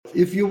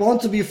If you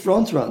want to be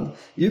front run,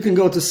 you can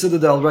go to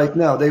Citadel right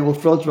now. They will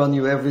front run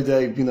you every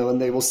day,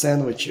 and they will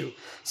sandwich you.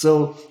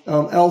 So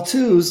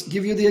L2s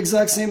give you the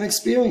exact same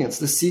experience.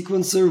 The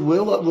sequencer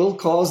will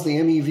cause the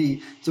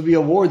MEV to be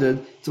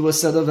awarded to a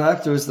set of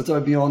actors that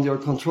are beyond your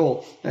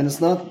control. And it's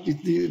not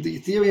the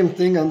Ethereum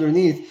thing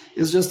underneath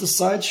is just a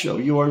sideshow.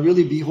 You are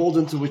really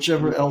beholden to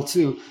whichever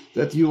L2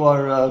 that you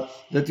are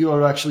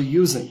actually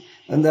using.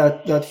 And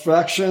that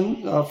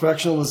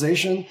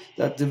fractionalization,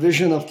 that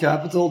division of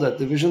capital, that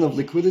division of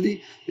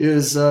liquidity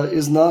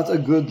is not a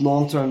good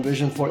long-term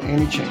vision for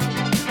any chain.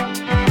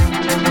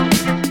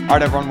 All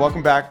right, everyone,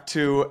 welcome back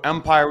to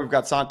Empire. We've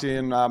got Santi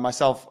and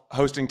myself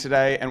hosting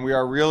today, and we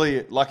are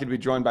really lucky to be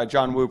joined by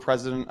John Wu,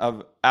 president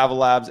of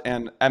Avalabs,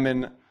 and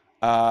Emin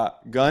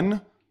Gun.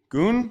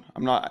 I'm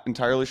not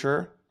entirely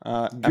sure.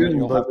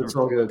 Goon, but it's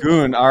all good.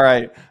 Goon, all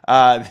right.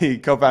 The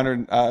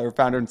co-founder,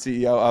 founder and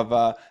CEO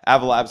of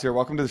Avalabs here.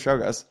 Welcome to the show,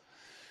 guys.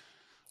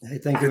 Hey,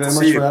 thank you very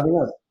much for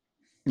having us.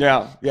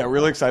 Yeah,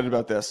 really excited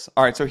about this.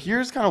 All right, so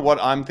here's kind of what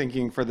I'm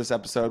thinking for this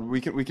episode. We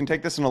can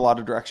take this in a lot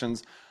of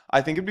directions.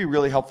 I think it'd be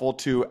really helpful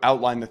to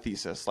outline the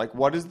thesis. Like,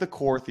 what is the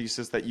core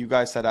thesis that you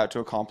guys set out to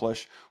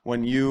accomplish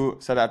when you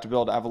set out to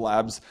build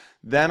Avalabs?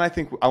 Then I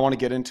think I want to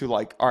get into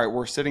like, all right,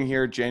 we're sitting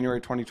here January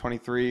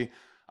 2023.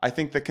 I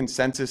think the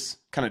consensus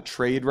kind of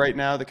trade right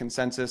now, the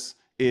consensus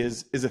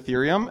is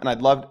Ethereum.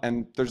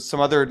 And there's some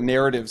other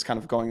narratives kind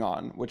of going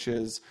on, which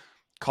is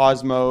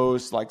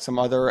Cosmos, like some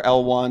other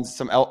L1s,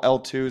 some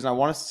L2s. And I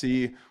want to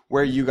see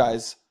where you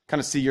guys kind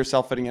of see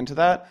yourself fitting into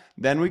that.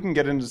 Then we can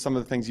get into some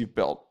of the things you've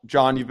built.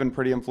 John, you've been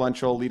pretty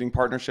influential leading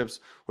partnerships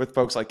with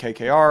folks like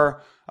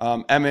KKR.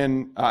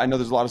 Emin, I know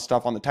there's a lot of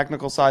stuff on the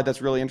technical side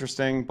that's really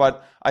interesting,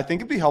 but I think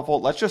it'd be helpful.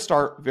 Let's just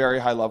start very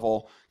high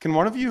level. Can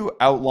one of you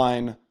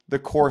outline the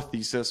core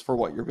thesis for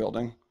what you're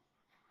building?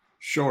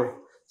 Sure.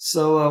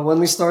 So when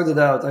we started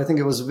out, I think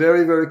it was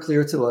very, very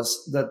clear to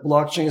us that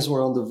blockchains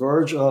were on the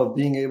verge of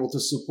being able to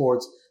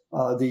support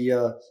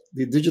the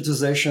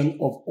digitization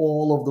of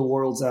all of the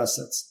world's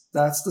assets.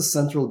 That's the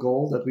central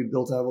goal that we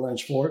built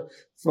Avalanche for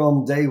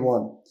from day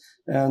one.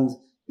 And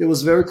it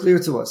was very clear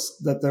to us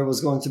that there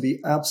was going to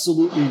be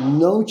absolutely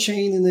no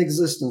chain in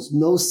existence,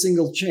 no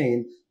single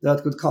chain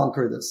that could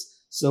conquer this.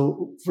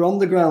 So from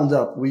the ground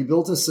up, we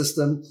built a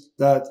system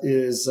that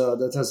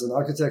has an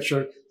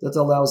architecture that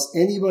allows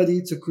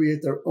anybody to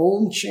create their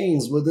own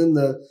chains within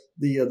the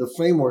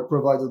framework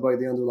provided by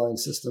the underlying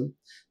system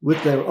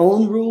with their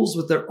own rules,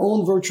 with their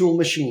own virtual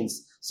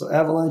machines. So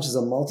Avalanche is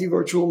a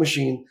multi-virtual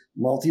machine,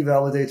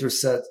 multi-validator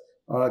set,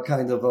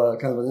 kind of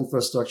an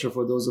infrastructure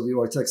for those of you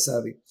who are tech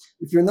savvy.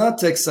 If you're not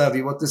tech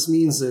savvy, what this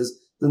means is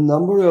the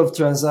number of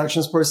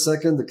transactions per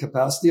second, the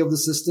capacity of the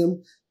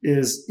system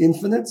is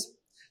infinite.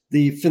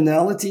 The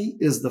finality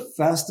is the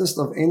fastest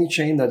of any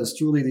chain that is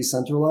truly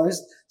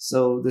decentralized.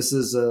 So this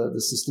is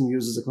the system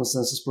uses a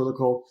consensus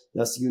protocol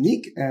that's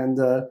unique and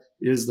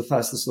is the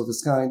fastest of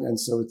its kind, and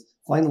so it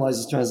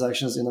finalizes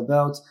transactions in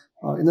about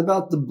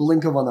the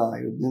blink of an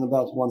eye, in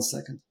about 1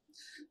 second,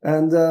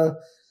 and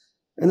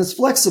it's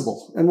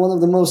flexible. And one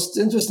of the most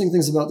interesting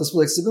things about this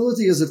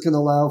flexibility is it can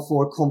allow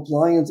for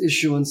compliant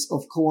issuance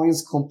of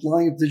coins,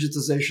 compliant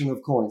digitization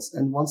of coins.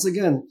 And once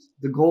again,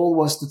 the goal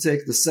was to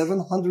take the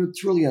 700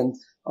 trillion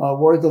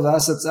worth of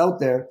assets out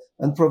there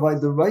and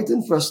provide the right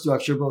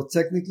infrastructure, both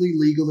technically,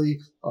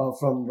 legally,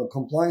 from a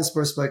compliance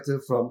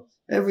perspective, from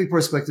every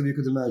perspective you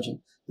could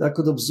imagine, that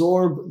could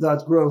absorb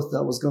that growth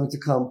that was going to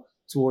come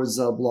towards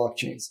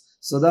blockchains.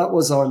 So that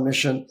was our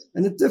mission.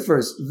 And it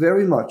differs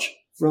very much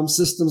from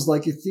systems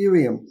like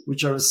Ethereum,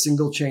 which are a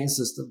single chain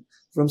system,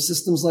 from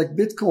systems like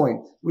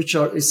Bitcoin, which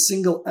are a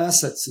single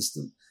asset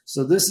system.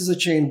 So this is a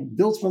chain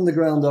built from the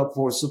ground up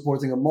for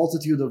supporting a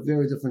multitude of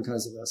very different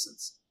kinds of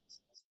assets.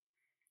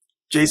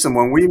 Jason,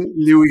 when we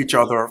knew each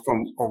other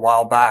from a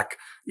while back,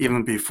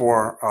 even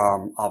before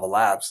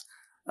Avalabs,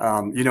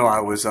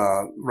 I was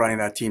running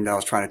that team that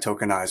was trying to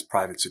tokenize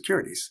private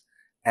securities.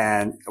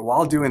 And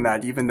while doing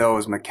that, even though it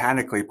was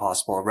mechanically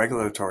possible,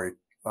 regulatory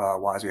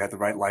wise, we had the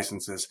right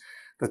licenses,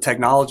 the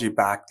technology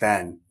back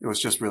then, it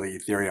was just really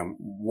Ethereum,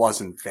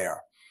 wasn't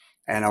there.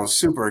 And I was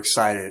super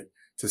excited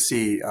to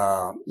see,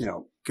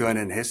 Gun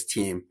and his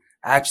team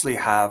actually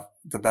have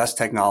the best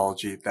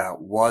technology that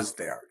was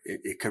there.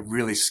 It could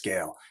really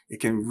scale. It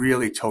can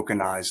really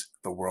tokenize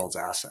the world's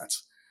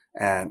assets.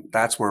 And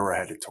that's where we're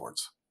headed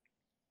towards.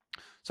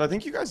 So I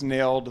think you guys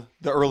nailed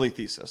the early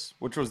thesis,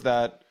 which is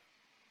that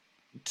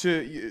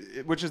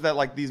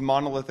like these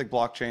monolithic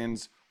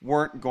blockchains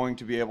weren't going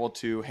to be able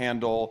to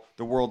handle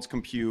the world's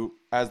compute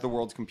as the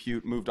world's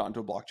compute moved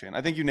onto a blockchain.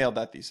 I think you nailed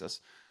that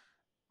thesis.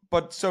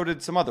 But so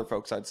did some other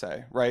folks, I'd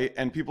say, right?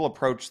 And people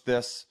approached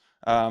this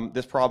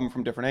problem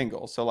from different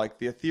angles. So like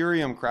the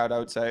Ethereum crowd, I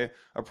would say,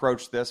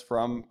 approached this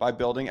by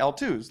building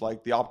L2s,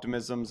 like the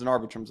Optimisms and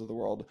Arbitrums of the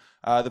world.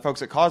 The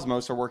folks at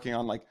Cosmos are working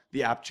on like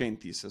the app chain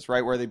thesis,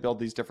 right? Where they build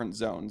these different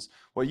zones.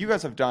 What you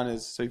guys have done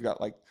is, so you've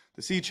got like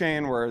the C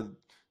chain where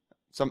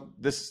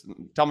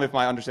tell me if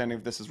my understanding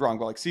of this is wrong,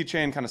 but like C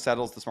chain kind of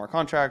settles the smart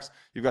contracts.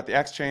 You've got the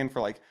X chain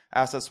for like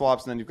asset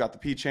swaps, and then you've got the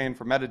P chain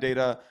for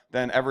metadata.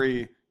 Then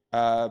every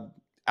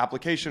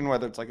application,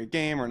 whether it's like a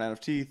game or an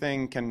NFT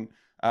thing, can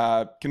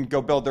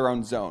go build their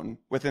own zone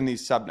within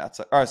these subnets,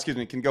 or excuse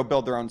me, can go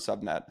build their own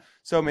subnet.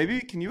 So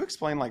maybe can you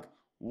explain like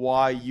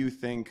why you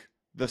think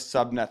the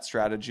subnet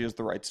strategy is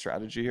the right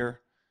strategy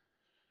here?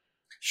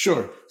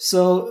 Sure.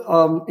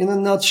 So, in a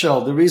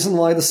nutshell, the reason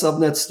why the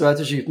subnet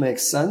strategy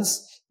makes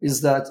sense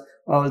is that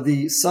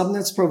the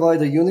subnets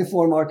provide a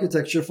uniform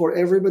architecture for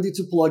everybody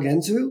to plug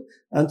into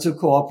and to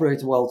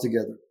cooperate well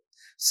together.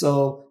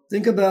 So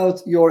think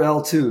about your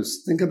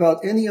L2s. Think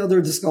about any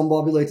other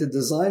discombobulated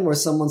design where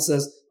someone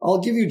says,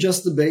 I'll give you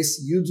just the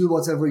base. You do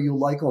whatever you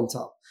like on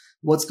top.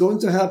 What's going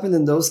to happen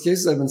in those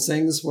cases, I've been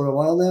saying this for a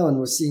while now, and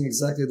we're seeing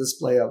exactly this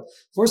play out.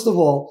 First of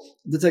all,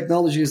 the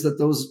technologies that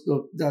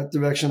that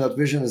direction, that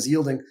vision is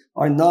yielding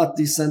are not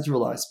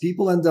decentralized.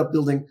 People end up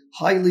building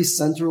highly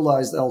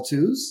centralized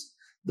L2s.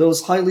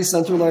 Those highly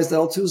centralized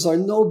L2s are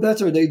no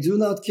better. They do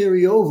not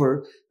carry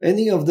over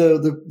any of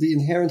the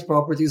inherent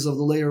properties of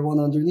the layer one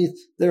underneath.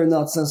 They're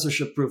not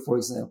censorship proof, for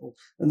example.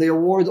 And they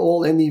award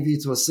all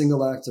MEV to a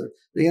single actor.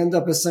 They end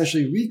up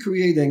essentially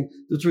recreating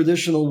the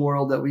traditional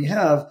world that we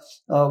have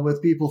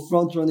with people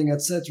front running,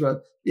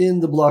 etc.,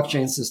 in the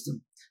blockchain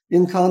system.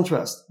 In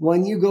contrast,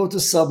 when you go to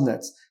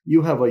subnets,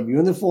 you have a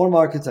uniform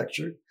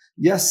architecture.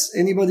 Yes,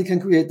 anybody can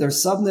create their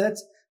subnet,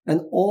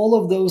 and all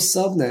of those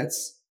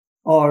subnets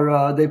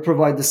they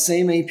provide the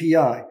same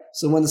API.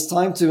 So when it's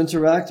time to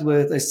interact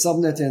with a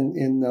subnet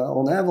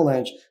on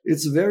Avalanche,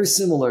 it's very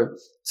similar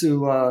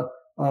to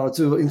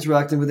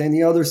interacting with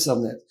any other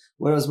subnet.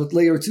 Whereas with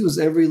layer 2s,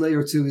 every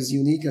layer 2 is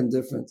unique and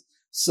different.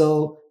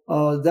 So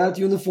that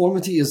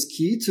uniformity is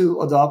key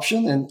to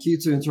adoption and key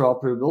to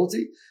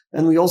interoperability.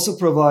 And we also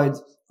provide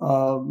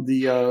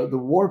the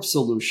warp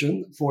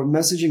solution for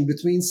messaging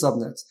between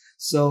subnets.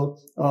 So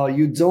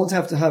you don't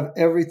have to have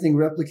everything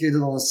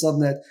replicated on a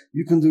subnet.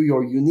 You can do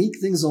your unique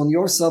things on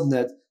your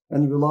subnet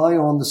and rely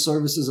on the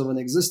services of an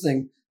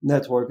existing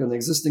network, an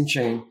existing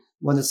chain,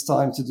 when it's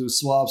time to do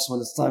swaps,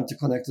 when it's time to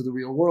connect to the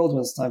real world,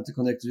 when it's time to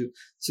connect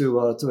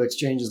to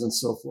exchanges and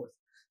so forth.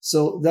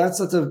 So that's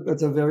at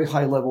a very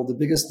high level the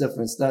biggest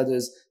difference. That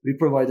is, we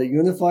provide a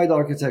unified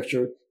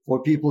architecture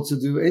for people to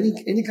do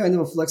any kind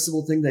of a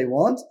flexible thing they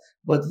want,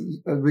 but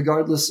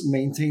regardless,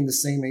 maintain the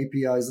same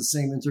APIs, the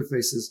same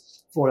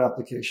interfaces for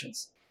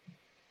applications.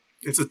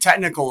 It's a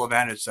technical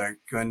advantage that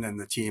Gun and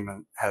the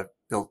team have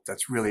built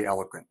that's really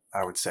eloquent,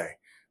 I would say.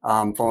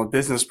 From a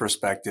business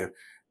perspective,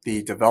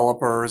 the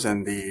developers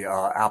and the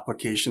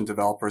application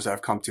developers that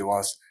have come to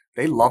us,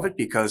 they love it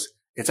because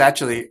it's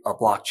actually a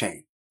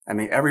blockchain. I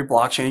mean, every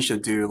blockchain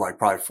should do like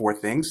probably 4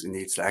 things. It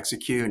needs to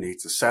execute, it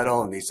needs to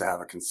settle, it needs to have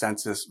a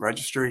consensus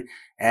registry,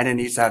 and it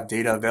needs to have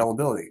data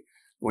availability.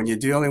 When you're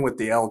dealing with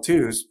the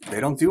L2s, they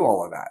don't do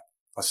all of that.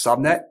 A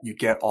subnet, you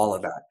get all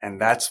of that.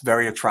 And that's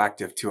very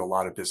attractive to a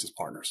lot of business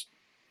partners.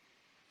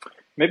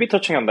 Maybe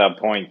touching on that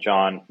point,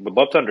 John, would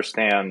love to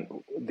understand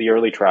the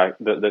early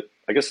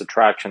the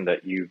traction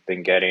that you've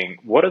been getting.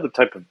 What are the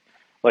type of,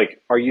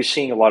 are you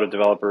seeing a lot of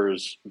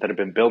developers that have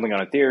been building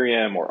on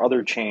Ethereum or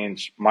other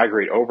chains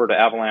migrate over to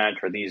Avalanche,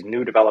 or these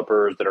new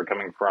developers that are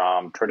coming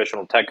from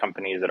traditional tech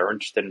companies that are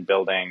interested in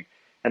building?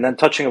 And then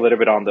touching a little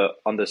bit on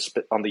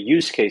the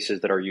use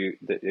cases that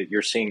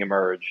you're seeing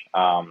emerge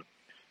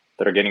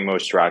that are getting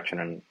most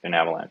traction in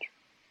Avalanche.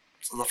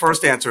 So the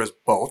first answer is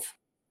both.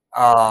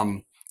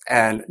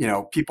 And,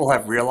 people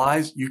have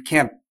realized you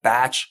can't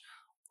batch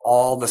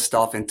all the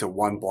stuff into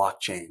one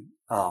blockchain.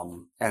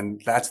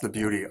 And that's the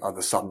beauty of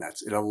the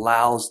subnets. It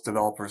allows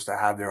developers to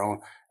have their own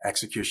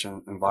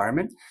execution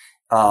environment.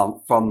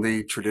 From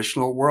the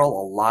traditional world,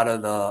 a lot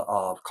of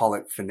the, call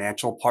it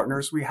financial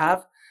partners we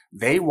have,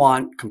 they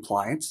want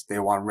compliance. They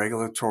want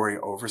regulatory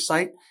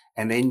oversight,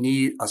 and they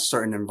need a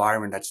certain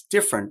environment that's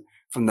different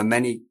from the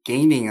many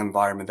gaming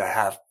environments that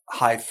have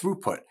high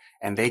throughput,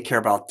 and they care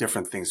about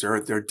different things.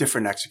 They're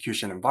different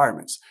execution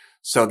environments.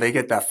 So they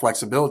get that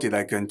flexibility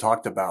that Gun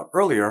talked about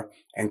earlier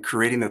and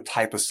creating the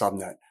type of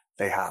subnet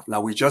they have. Now,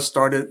 we just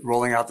started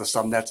rolling out the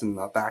subnets in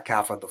the back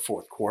half of the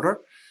fourth quarter.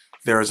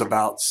 There's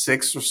about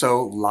 6 or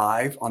so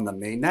live on the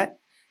mainnet,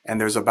 and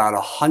there's about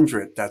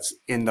 100 that's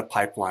in the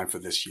pipeline for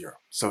this year.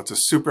 So it's a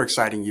super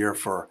exciting year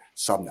for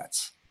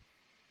subnets.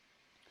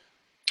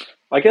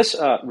 I guess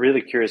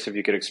really curious if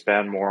you could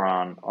expand more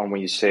on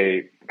when you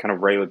say kind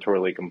of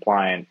regulatorily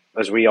compliant.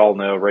 As we all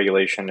know,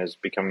 regulation is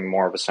becoming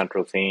more of a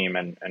central theme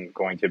and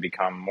going to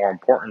become more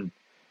important.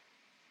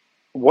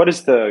 What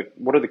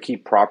are the key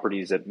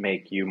properties that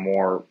make you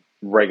more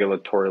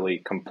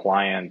regulatorily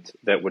compliant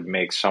that would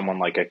make someone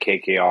like a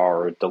KKR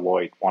or a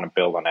Deloitte want to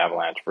build on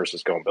Avalanche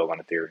versus go and build on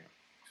Ethereum?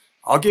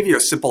 I'll give you a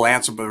simple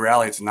answer, but in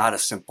reality, it's not a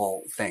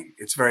simple thing.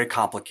 It's very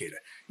complicated.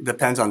 It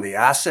depends on the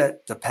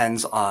asset,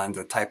 depends on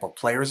the type of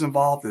players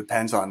involved,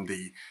 depends on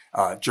the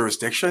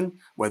jurisdiction,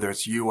 whether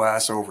it's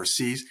US or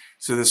overseas.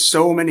 So there's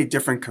so many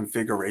different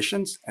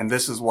configurations, and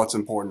this is what's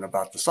important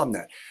about the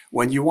subnet.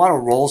 When you want to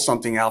roll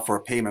something out for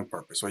a payment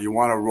purpose, or you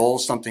want to roll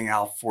something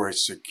out for a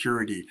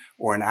security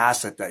or an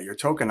asset that you're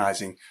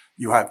tokenizing,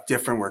 you have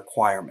different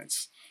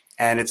requirements.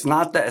 And it's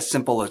not that as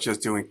simple as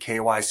just doing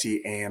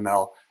KYC,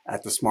 AML,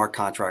 at the smart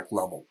contract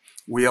level.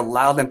 we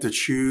allow them to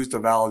choose the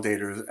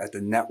validators at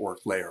the network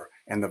layer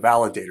and the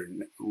validator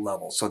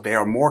level. So they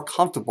are more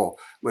comfortable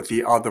with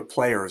the other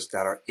players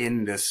that are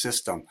in this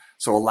system.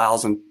 So it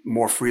allows them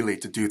more freely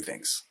to do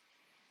things.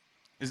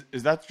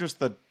 Is that just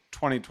the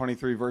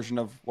 2023 version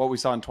of what we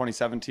saw in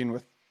 2017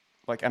 with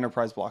like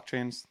enterprise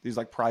blockchains, these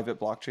like private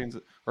blockchains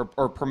or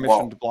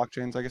permissioned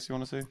blockchains, I guess you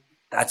want to say?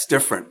 That's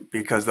different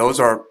because those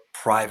are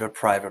private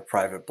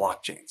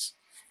blockchains.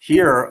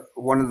 Here,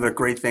 one of the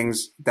great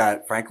things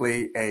that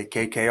frankly a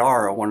KKR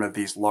or one of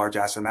these large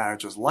asset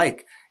managers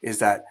like is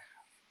that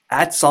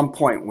at some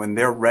point when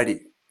they're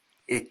ready,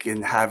 it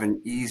can have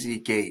an easy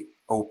gate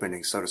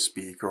opening, so to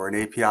speak, or an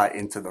API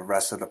into the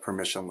rest of the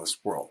permissionless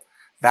world.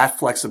 That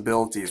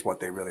flexibility is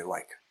what they really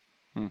like.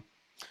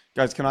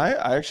 Guys,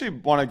 I actually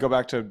want to go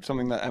back to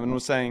something that Evan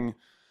was saying.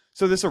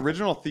 So this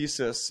original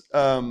thesis,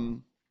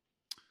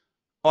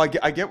 I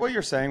get what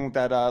you're saying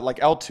that like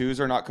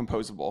L2s are not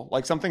composable.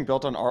 Like something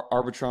built on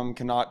Arbitrum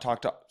cannot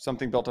talk to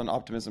something built on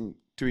Optimism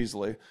too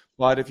easily.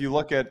 But if you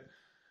look at,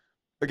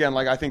 again,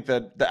 like I think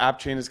that the app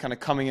chain is kind of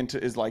coming into,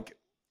 is like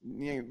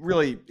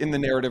really in the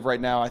narrative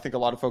right now. I think a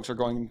lot of folks are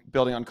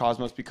building on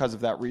Cosmos because of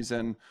that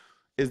reason.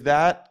 Is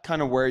that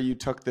kind of where you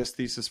took this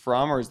thesis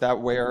from, or is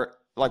that where,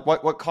 like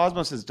what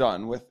Cosmos has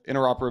done with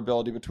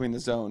interoperability between the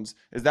zones,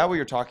 is that what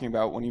you're talking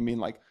about when you mean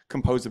like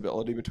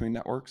composability between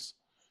networks?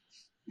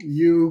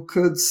 You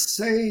could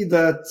say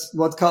that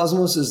what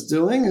Cosmos is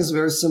doing is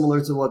very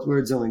similar to what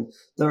we're doing.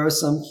 There are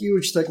some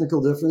huge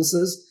technical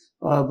differences,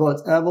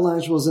 but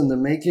Avalanche was in the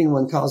making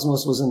when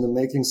Cosmos was in the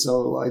making,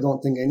 so I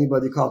don't think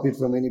anybody copied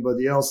from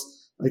anybody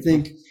else. I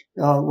think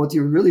what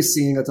you're really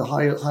seeing at a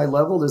high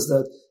level is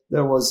that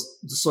there was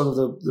sort of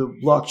the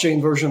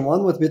blockchain version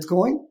 1 with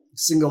Bitcoin,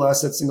 single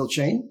asset, single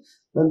chain.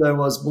 Then there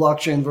was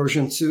blockchain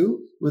version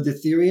 2 with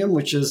Ethereum,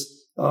 which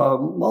is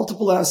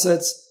multiple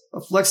assets, a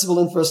flexible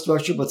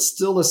infrastructure, but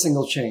still a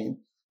single chain.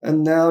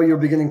 And now you're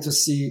beginning to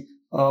see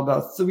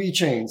about 3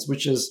 chains,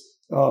 which is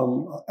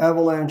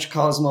Avalanche,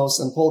 Cosmos,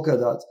 and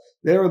Polkadot.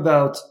 They're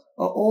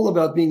all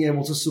about being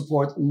able to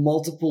support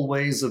multiple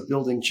ways of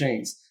building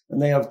chains.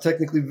 And they have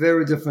technically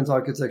very different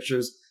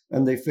architectures,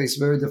 and they face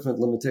very different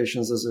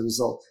limitations as a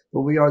result.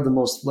 But we are the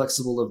most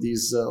flexible of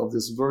these, of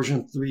this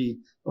version 3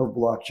 of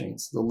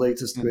blockchains, the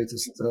latest,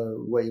 greatest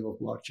wave of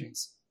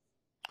blockchains.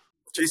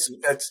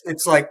 Jason,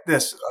 it's like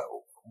this.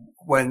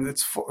 When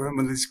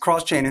this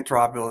cross-chain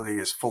interoperability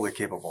is fully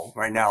capable,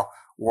 right now,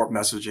 warp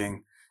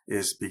messaging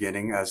is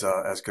beginning, as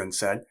Gun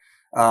said.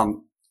 A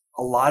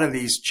lot of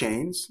these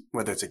chains,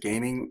 whether it's a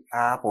gaming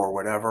app or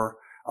whatever,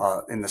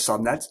 in the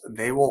subnets,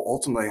 they will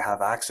ultimately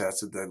have access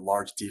to the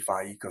large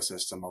DeFi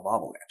ecosystem of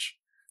Avalanche.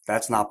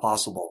 That's not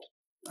possible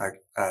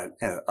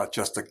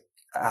just an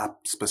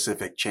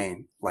app-specific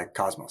chain like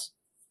Cosmos.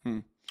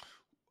 So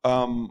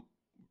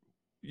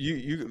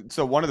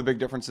one of the big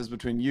differences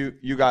between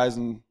you guys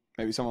and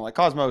maybe someone like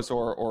Cosmos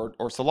or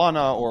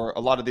Solana or a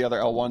lot of the other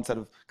L1s that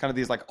have kind of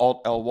these like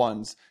alt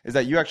L1s is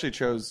that you actually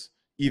chose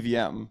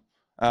EVM.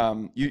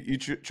 You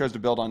chose to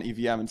build on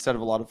EVM instead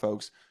of a lot of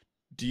folks.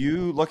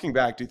 Looking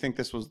back, do you think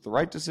this was the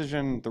right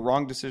decision, the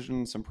wrong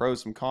decision, some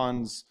pros, some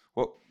cons?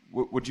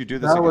 Would you do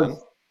this again?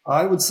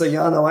 I would say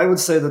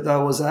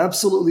that was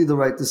absolutely the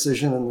right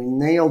decision, and we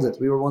nailed it.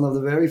 We were one of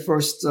the very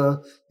first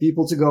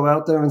people to go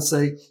out there and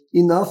say,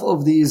 enough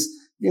of these,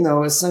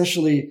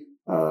 essentially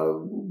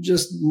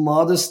just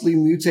modestly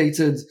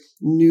mutated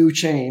new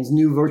chains,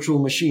 new virtual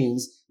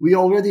machines. We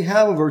already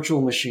have a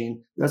virtual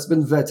machine that's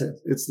been vetted.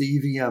 It's the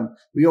EVM.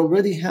 We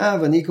already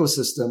have an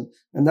ecosystem,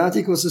 and that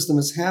ecosystem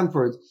is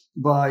hampered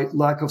by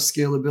lack of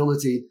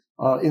scalability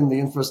in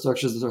the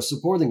infrastructures that are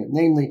supporting it.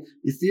 Namely,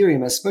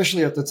 Ethereum,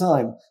 especially at the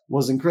time,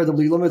 was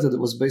incredibly limited. It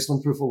was based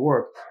on proof of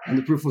work. And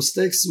the proof of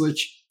stake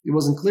switch, it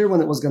wasn't clear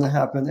when it was going to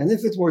happen. And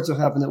if it were to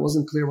happen, it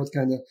wasn't clear what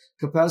kind of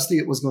capacity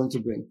it was going to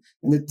bring.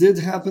 And it did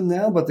happen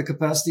now, but the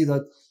capacity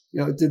that,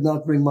 it did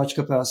not bring much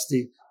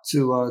capacity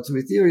to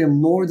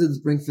Ethereum, nor did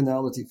it bring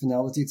finality.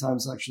 Finality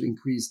times actually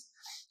increased.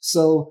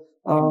 So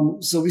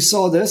we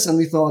saw this and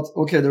we thought,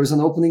 okay, there's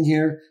an opening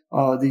here.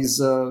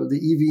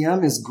 The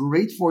EVM is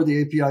great for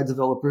the API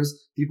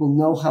developers. People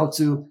know how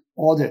to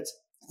audit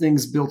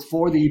things built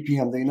for the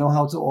EPM. They know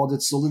how to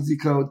audit Solidity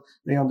code.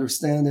 They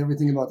understand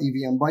everything about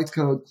EVM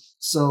bytecode.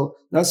 So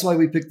that's why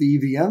we picked the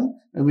EVM,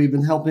 and we've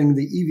been helping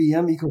the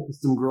EVM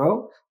ecosystem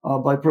grow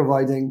by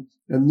providing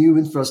a new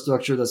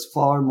infrastructure that's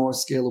far more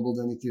scalable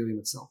than Ethereum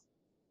itself.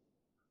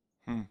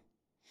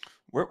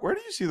 Where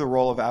do you see the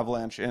role of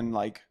Avalanche in,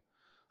 like,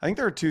 I think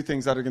there are 2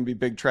 things that are going to be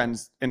big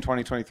trends in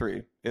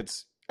 2023.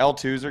 It's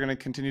L2s are going to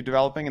continue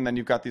developing, and then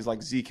you've got these like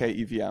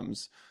ZK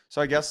EVMs.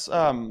 So I guess,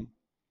 I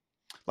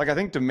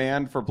think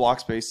demand for block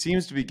space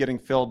seems to be getting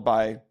filled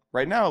by,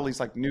 right now at least,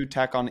 like new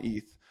tech on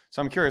ETH.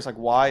 So I'm curious, like,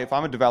 why, if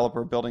I'm a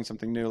developer building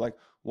something new, like,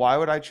 why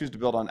would I choose to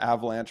build on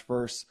Avalanche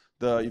versus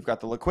you've got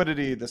the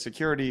liquidity, the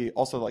security,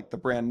 also like the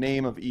brand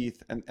name of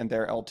ETH and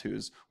their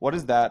L2s. What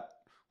is that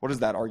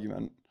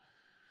argument?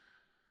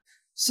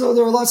 So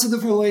there are lots of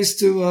different ways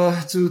to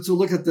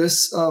look at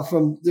this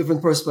from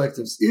different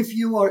perspectives. If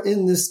you are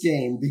in this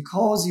game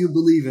because you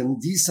believe in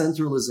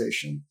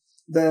decentralization,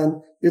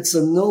 then it's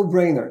a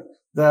no-brainer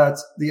that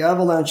the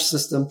Avalanche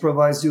system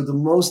provides you the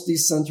most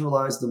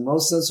decentralized, the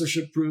most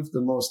censorship-proof,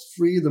 the most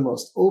free, the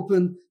most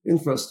open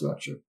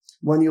infrastructure.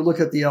 When you look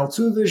at the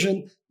L2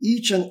 vision,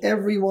 each and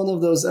every one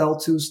of those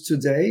L2s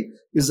today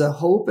is a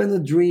hope and a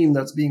dream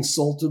that's being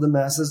sold to the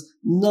masses.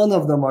 None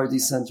of them are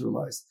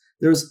decentralized.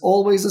 There's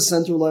always a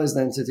centralized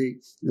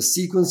entity. The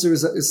sequencer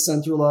is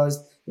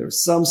centralized. There are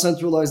some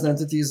centralized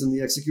entities in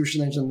the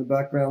execution engine in the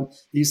background.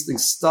 These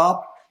things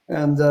stop.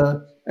 And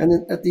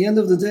at the end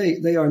of the day,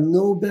 they are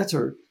no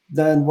better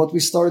than what we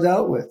started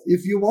out with.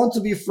 If you want to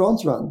be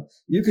front run,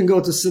 you can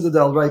go to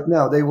Citadel right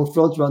now. They will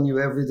front run you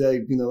every day,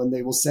 and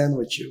they will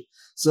sandwich you.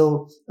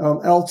 So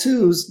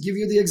L2s give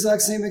you the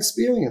exact same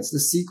experience. The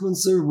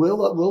sequencer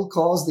will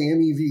cause the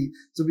MEV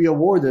to be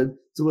awarded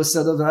to a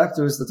set of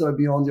actors that are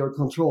beyond your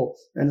control.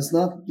 And it's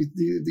not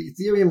the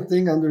Ethereum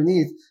thing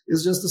underneath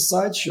is just a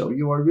sideshow.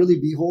 You are really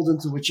beholden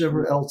to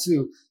whichever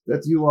L2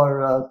 that you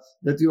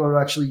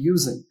are actually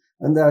using.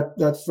 And that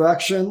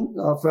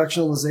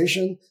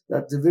fractionalization,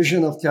 that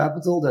division of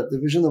capital, that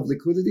division of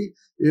liquidity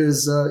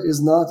is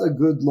not a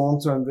good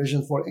long-term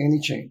vision for any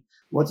chain.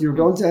 What you're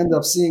going to end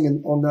up seeing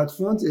on that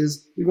front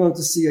is you're going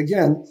to see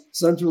again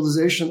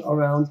centralization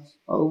around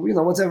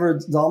whatever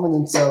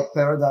dominant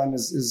paradigm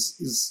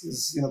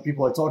is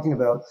people are talking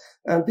about,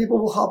 and people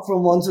will hop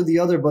from one to the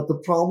other, but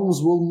the problems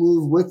will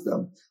move with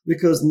them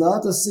because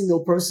not a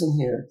single person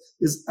here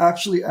is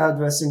actually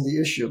addressing the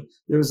issue.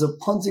 There is a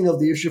punting of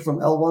the issue from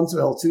L1 to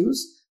L2s.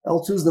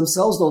 L2s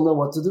themselves don't know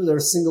what to do. They're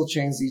single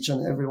chains, each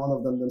and every one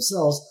of them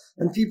themselves.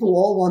 And people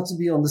all want to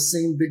be on the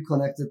same big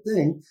connected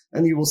thing.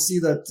 And you will see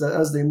that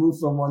as they move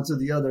from one to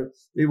the other,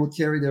 they will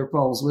carry their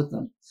problems with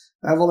them.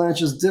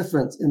 Avalanche is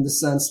different in the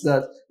sense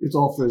that it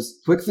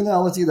offers quick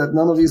finality that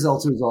none of these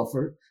L2s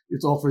offer.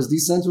 It offers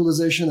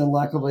decentralization and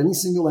lack of any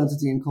single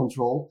entity in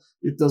control.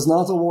 It does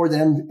not award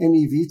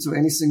MEV to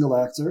any single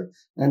actor,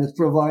 and it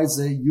provides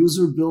a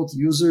user-built,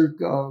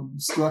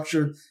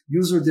 user-structured,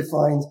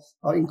 user-defined,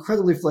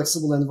 incredibly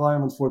flexible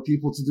environment for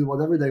people to do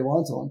whatever they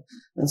want on.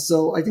 And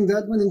so I think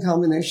that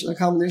a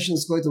combination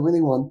is quite a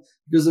winning one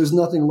because there's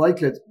nothing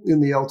like it in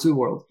the L2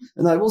 world.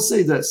 And I will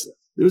say this.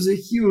 There's a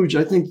huge,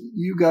 I think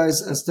you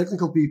guys as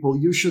technical people,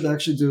 you should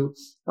actually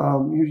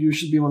you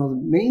should be one of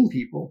the main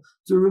people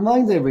to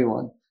remind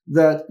everyone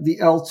that the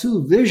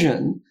L2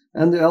 vision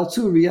and the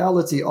L2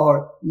 reality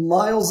are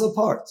miles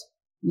apart,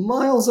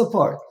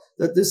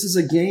 that this is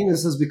a game,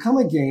 this has become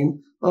a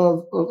game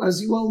of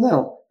as you well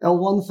know,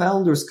 L1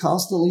 founders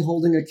constantly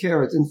holding a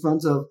carrot in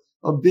front of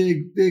a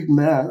big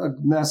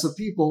mass of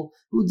people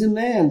who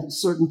demand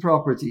certain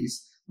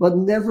properties, but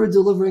never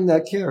delivering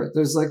that carrot.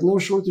 There's like no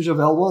shortage of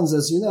L1s,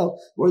 as you know,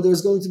 where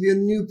there's going to be a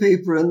new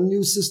paper, a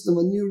new system,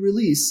 a new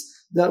release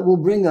that will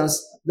bring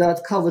us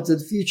that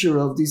coveted feature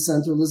of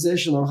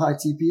decentralization or high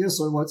TPS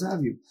or what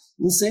have you.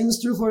 And the same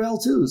is true for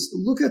L2s.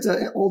 Look at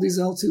all these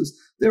L2s.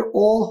 They're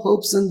all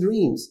hopes and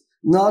dreams.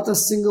 Not a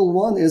single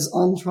one is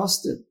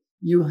untrusted.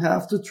 You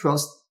have to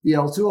trust the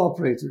L2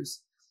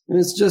 operators. And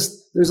it's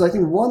just, there's, I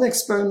think, one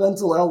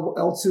experimental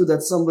L2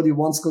 that somebody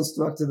once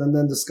constructed and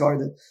then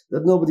discarded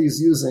that nobody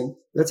is using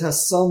that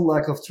has some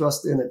lack of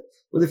trust in it.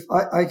 But if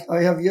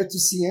I have yet to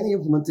see any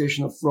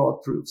implementation of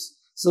fraud proofs.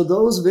 So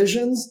those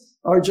visions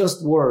are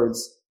just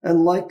words.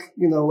 And like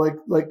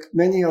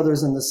many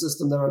others in the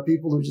system, there are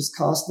people who just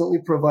constantly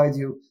provide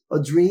you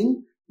a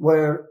dream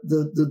where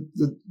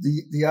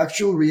the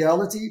actual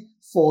reality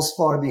falls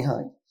far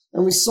behind.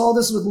 And we saw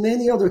this with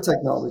many other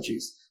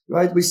technologies,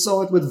 right? We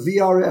saw it with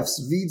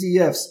VRFs,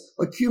 VDFs,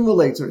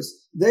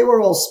 accumulators. They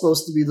were all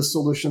supposed to be the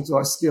solution to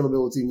our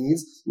scalability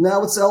needs.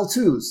 Now it's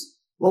L2s.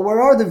 Well,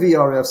 where are the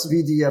VRFs,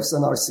 VDFs,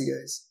 and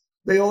RCAs?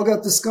 They all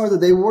got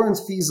discarded. They weren't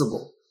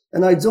feasible.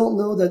 And I don't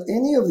know that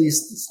any of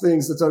these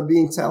things that are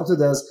being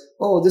touted as,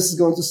 oh, this is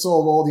going to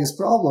solve all these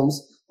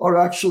problems, are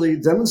actually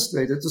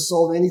demonstrated to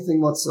solve anything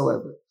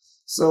whatsoever.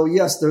 So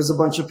yes, there's a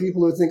bunch of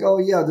people who think, oh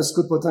yeah, this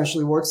could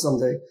potentially work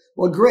someday.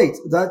 Well, great.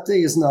 That day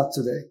is not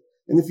today.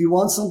 And if you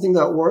want something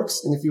that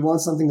works, and if you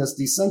want something that's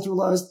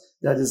decentralized,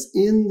 that is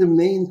in the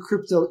main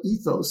crypto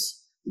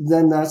ethos,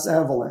 then that's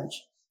Avalanche.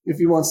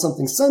 If you want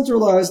something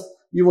centralized,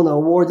 you want to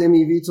award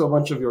MEV to a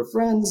bunch of your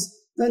friends,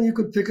 then you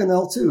could pick an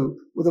L2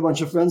 with a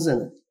bunch of friends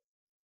in it.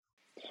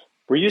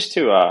 We're used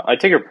to, I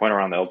take your point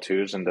around the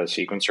L2s and the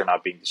sequencer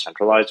not being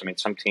decentralized. I mean,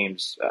 some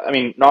teams,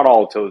 not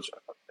all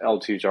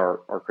L2s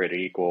are created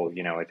equal.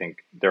 I think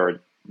there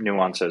are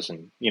nuances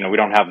and, we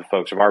don't have the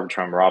folks of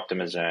Arbitrum or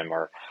Optimism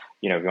or,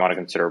 if you want to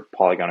consider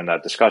Polygon in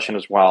that discussion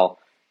as well,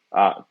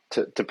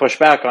 to push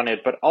back on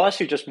it. But I'll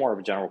ask you just more of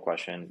a general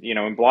question.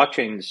 In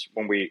blockchains,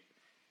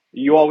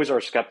 you always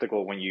are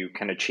skeptical when you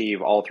can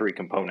achieve all three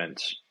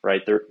components,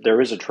 right?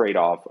 There is a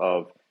trade-off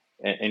of,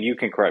 and you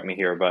can correct me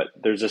here, but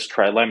there's this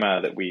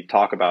trilemma that we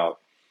talk about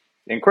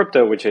in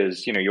crypto, which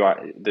is,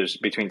 there's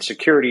between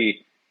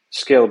security,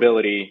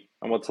 scalability,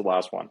 and what's the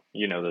last one?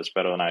 You know this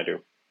better than I do.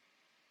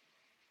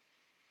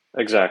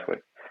 Exactly.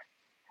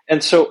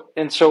 And so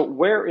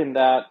where in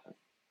that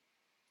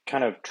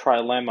kind of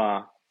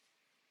trilemma,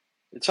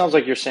 it sounds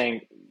like you're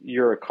saying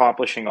you're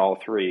accomplishing all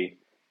three.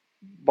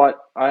 But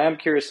I am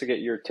curious to get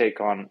your take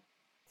on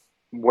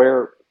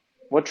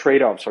what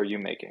trade-offs are you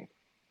making,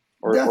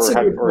 That's a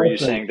good or are you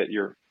question. saying that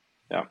you're,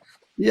 yeah,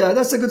 Yeah,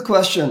 that's a good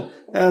question,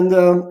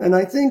 and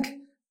I think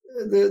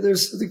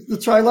there's the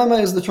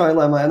trilemma is the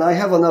trilemma, and I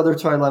have another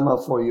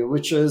trilemma for you,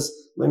 which is,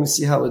 let me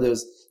see how it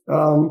is.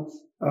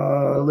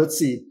 Let's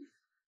see,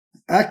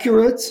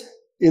 accurate,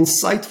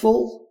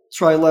 insightful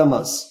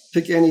trilemmas.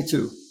 Pick any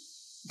two.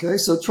 Okay,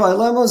 so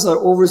trilemmas are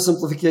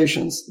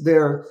oversimplifications.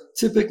 They're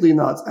typically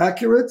not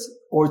accurate,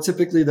 or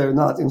typically they're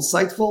not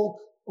insightful,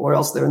 or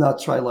else they're not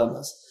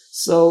trilemmas.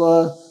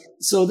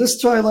 So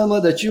this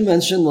trilemma that you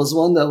mentioned was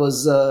one that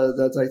was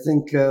that I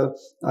think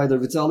either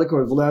Vitalik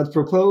or Vlad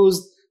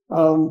proposed.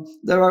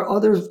 There are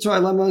other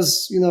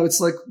trilemmas. It's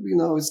like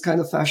it's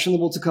kind of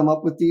fashionable to come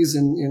up with these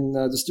in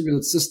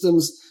distributed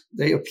systems.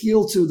 They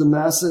appeal to the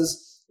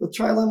masses. The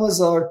trilemmas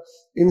are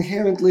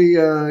inherently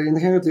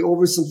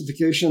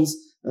oversimplifications.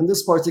 And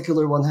this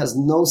particular one has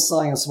no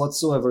science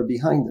whatsoever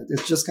behind it.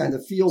 It just kind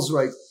of feels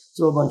right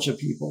to a bunch of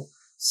people.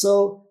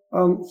 So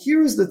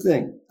here's the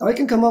thing. I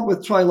can come up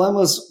with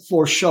trilemmas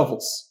for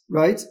shovels,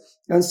 right?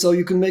 And so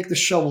you can make the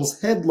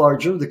shovel's head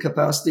larger, the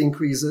capacity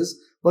increases,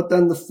 but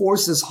then the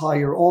force is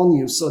higher on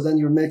you. So then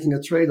you're making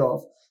a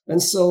trade-off.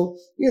 And so,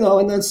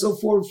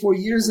 for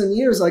years and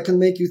years, I can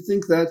make you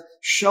think that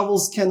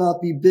shovels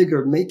cannot be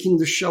bigger. Making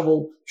the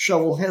shovel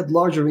head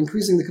larger,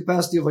 increasing the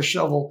capacity of a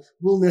shovel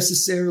will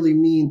necessarily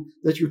mean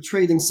that you're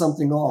trading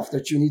something off,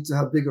 that you need to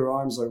have bigger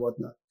arms or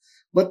whatnot.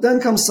 But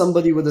then comes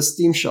somebody with a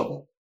steam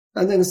shovel,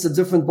 and then it's a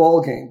different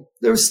ball game.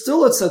 There's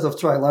still a set of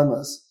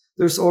trilemmas.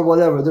 There's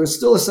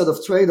still a set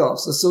of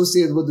trade-offs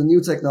associated with the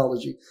new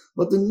technology.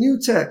 But the new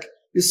tech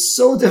is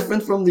so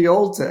different from the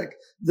old tech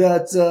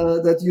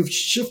that you've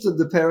shifted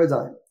the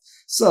paradigm.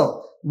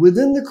 So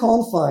within the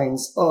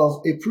confines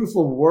of a proof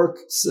of work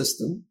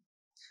system,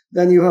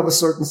 then you have a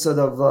certain set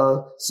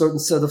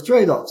of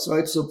trade-offs,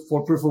 right? So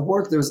for proof of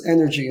work, there's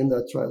energy in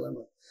that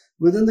trilemma.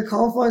 Within the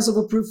confines of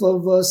a proof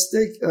of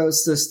stake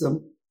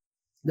system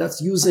that's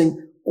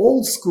using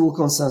old school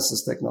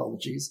consensus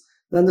technologies,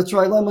 then the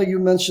trilemma you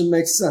mentioned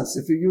makes sense.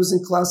 If you're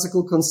using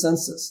classical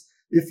consensus,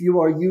 if you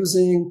are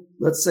using,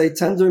 let's say,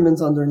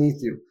 Tendermint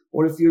underneath you,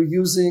 or if you're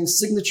using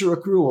signature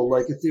accrual,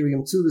 like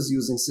Ethereum 2 is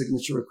using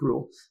signature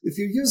accrual, if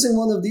you're using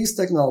one of these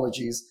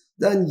technologies,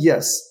 then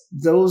yes,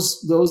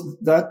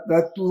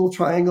 that little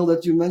triangle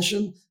that you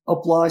mentioned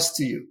applies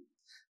to you.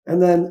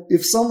 And then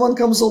if someone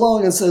comes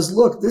along and says,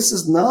 look, this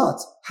is not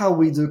how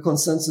we do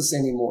consensus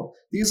anymore.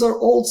 These are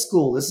old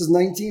school. This is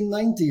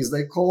 1990s.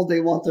 They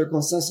want their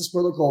consensus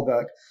protocol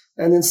back.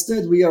 And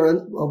instead we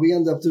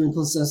end up doing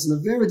consensus in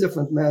a very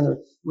different manner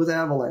with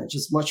Avalanche.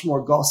 It's much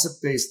more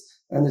gossip based,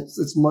 and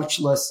it's much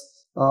less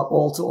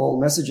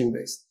all-to-all messaging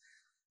based.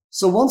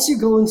 So once you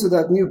go into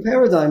that new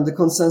paradigm, the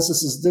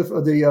consensus is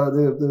different.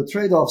 The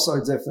trade-offs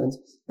are different,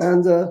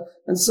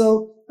 and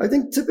so I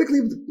think typically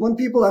when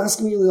people ask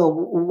me,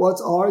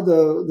 what are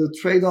the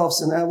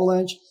trade-offs in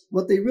Avalanche,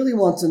 what they really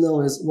want to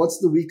know is what's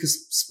the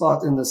weakest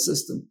spot in the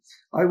system.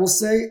 I will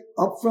say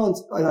upfront,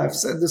 and I've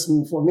said this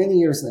for many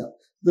years now,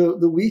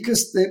 the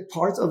weakest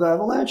part of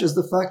Avalanche is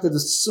the fact that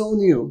it's so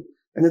new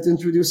and it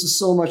introduces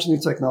so much new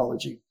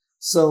technology.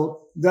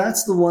 So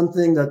that's the one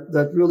thing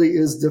that really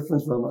is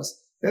different from us.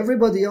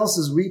 Everybody else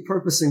is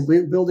repurposing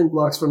building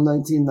blocks from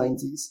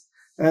 1990s.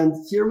 And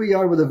here we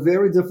are with a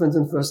very different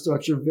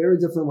infrastructure, very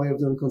different way of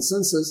doing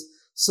consensus.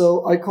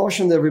 So I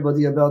cautioned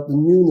everybody about the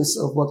newness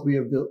of what we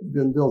have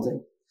been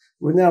building.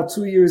 We're now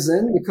 2 years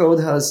in. The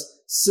code has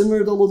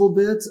simmered a little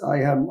bit.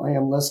 I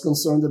am less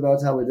concerned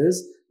about how it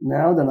is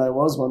now than I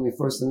was when we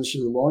first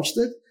initially launched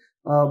it.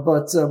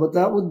 But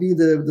that would be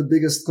the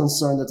biggest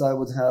concern that I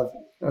would have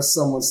as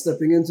someone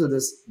stepping into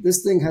this.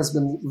 This thing has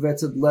been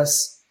vetted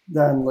less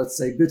than, let's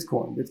say,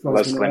 Bitcoin. Bitcoin's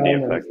less been Lindy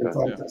around effect. and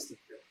time tested.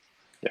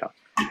 Yeah.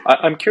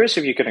 I'm curious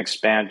if you can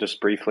expand just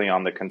briefly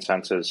on the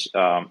consensus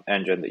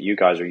engine that you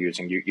guys are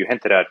using. You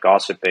hinted at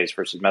gossip-based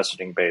versus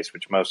messaging-based,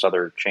 which most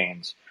other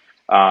chains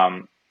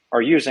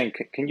are using.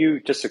 Can you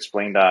just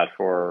explain that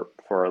for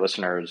our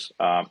listeners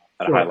at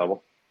a high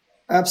level?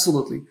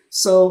 Absolutely.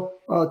 So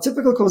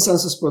typical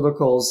consensus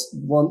protocols,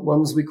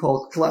 ones we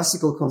call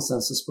classical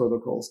consensus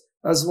protocols,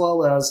 as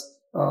well as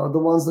the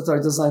ones that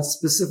are designed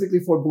specifically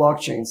for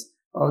blockchains,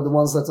 are the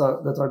ones that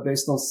are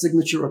based on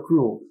signature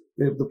accrual,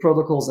 the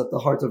protocols at the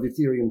heart of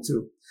Ethereum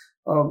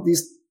 2.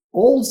 These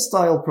old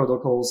style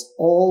protocols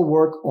all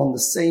work on the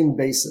same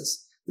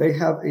basis. They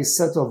have a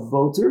set of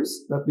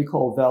voters that we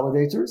call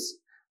validators,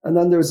 and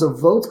then there's a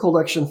vote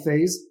collection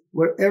phase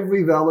where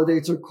every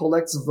validator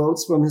collects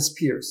votes from his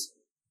peers.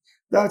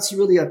 That's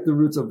really at the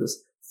root of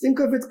this. Think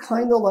of it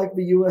kind of like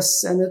the US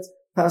Senate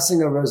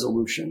passing a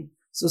resolution.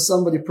 So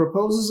somebody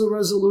proposes a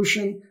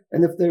resolution,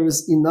 and if there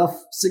is enough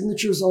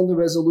signatures on the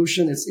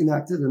resolution, it's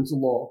enacted into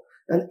law.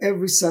 And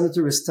every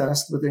senator is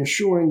tasked with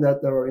ensuring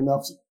that there are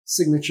enough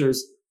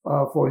signatures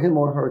for him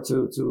or her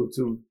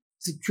to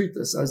treat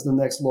this as the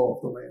next law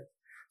of the land.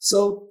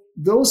 So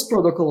those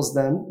protocols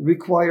then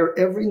require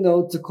every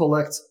node to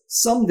collect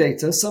some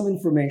data, some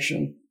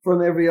information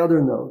from every other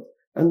node.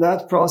 And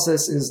that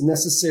process is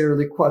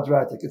necessarily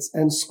quadratic. It's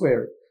n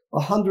squared.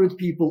 100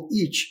 people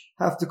each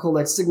have to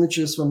collect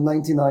signatures from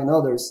 99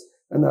 others,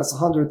 and that's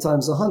 100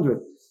 times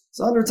 100.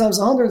 So 100 times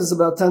 100 is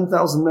about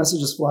 10,000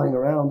 messages flying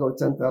around, or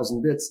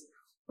 10,000 bits.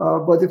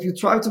 But if you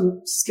try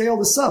to scale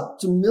this up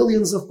to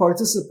millions of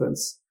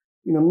participants,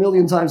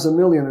 million times a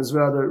million is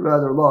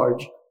rather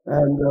large,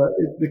 and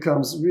it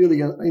becomes really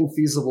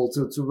infeasible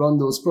to run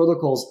those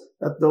protocols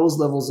at those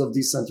levels of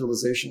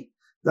decentralization.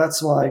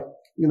 That's why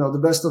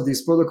the best of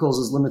these protocols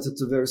is limited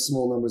to very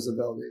small numbers of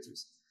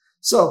validators.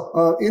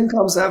 So in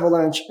comes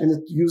Avalanche, and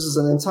it uses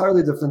an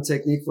entirely different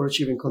technique for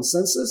achieving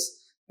consensus.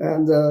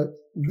 And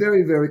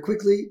very, very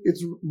quickly, it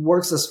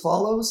works as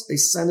follows. A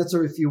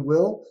senator, if you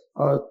will,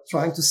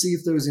 trying to see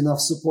if there is enough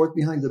support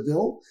behind the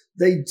bill.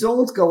 They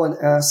don't go and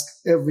ask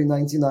every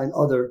 99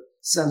 other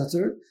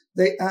senator.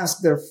 They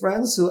ask their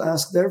friends who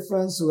ask their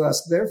friends who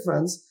ask their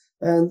friends.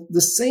 And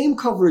the same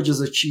coverage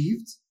is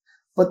achieved,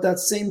 but that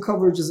same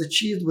coverage is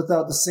achieved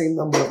without the same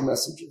number of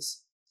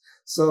messages.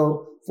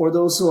 So for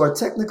those who are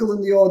technical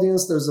in the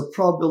audience, there's a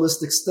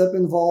probabilistic step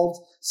involved.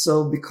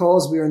 So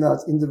because we are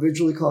not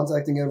individually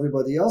contacting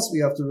everybody else, we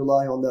have to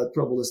rely on that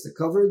probabilistic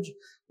coverage.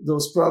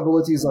 Those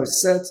probabilities are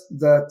set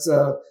that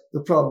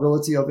the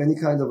probability of any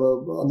kind of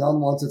an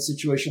unwanted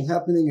situation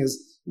happening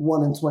is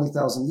 1 in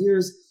 20,000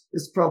 years.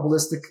 It's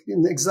probabilistic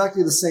in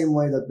exactly the same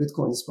way that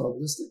Bitcoin is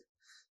probabilistic.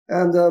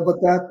 And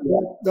but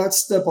that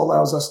step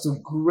allows us to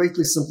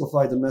greatly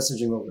simplify the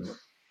messaging overhead.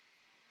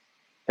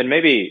 And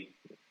maybe,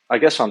 I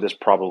guess, on this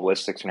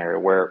probabilistic scenario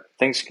where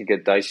things could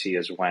get dicey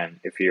is when,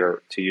 if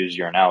you're to use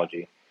your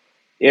analogy,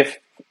 if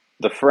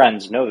the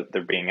friends know that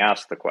they're being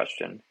asked the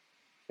question,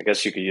 I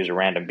guess you could use a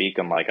random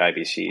beacon like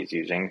IBC is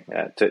using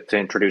to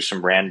introduce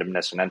some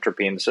randomness and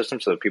entropy in the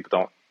system so that people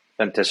don't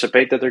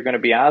anticipate that they're going to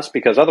be asked,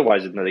 because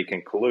otherwise they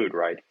can collude,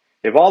 right?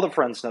 If all the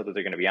friends know that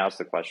they're going to be asked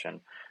the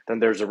question, then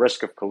there's a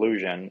risk of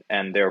collusion,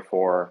 and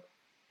therefore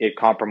it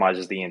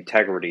compromises the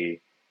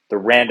integrity, the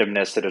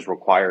randomness that is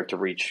required to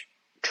reach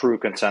true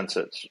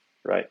consensus,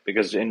 right?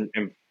 Because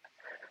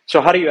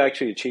so how do you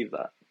actually achieve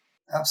that?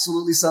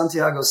 Absolutely,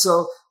 Santiago.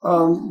 So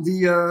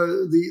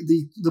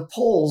the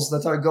polls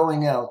that are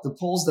going out, the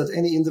polls that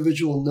any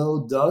individual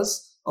node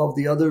does of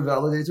the other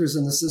validators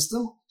in the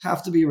system,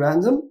 have to be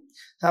random,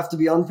 have to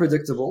be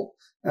unpredictable,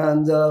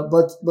 and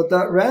but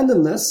that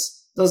randomness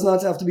does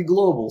not have to be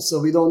global. So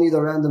we don't need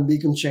a random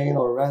beacon chain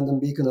or a random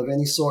beacon of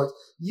any sort.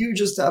 You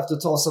just have to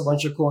toss a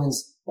bunch of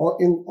coins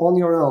on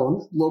your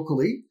own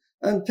locally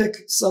and pick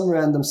some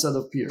random set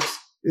of peers.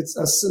 It's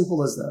as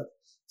simple as that.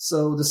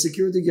 So the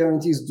security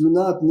guarantees do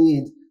not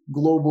need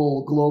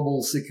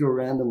global secure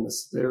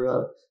randomness.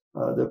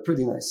 They're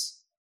pretty nice.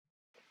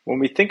 When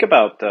we think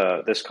about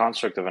this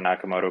construct of a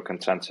Nakamoto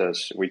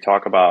consensus, we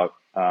talk about,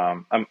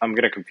 I'm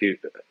going to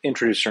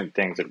introduce certain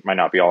things that might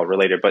not be all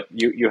related, but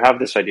you have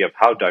this idea of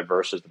how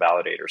diverse is the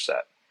validator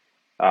set,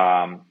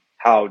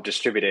 how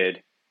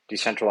distributed,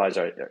 decentralized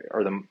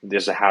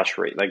there's a hash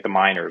rate, like the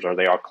miners, are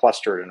they all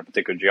clustered in a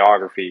particular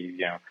geography,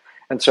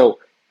 and so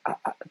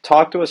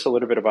talk to us a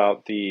little bit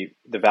about the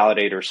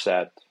validator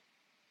set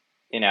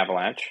in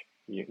Avalanche,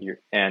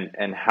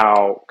 and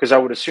how, because I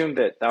would assume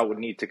that would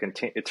need to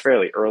continue. It's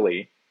fairly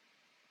early,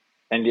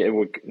 and it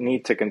would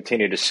need to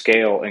continue to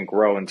scale and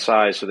grow in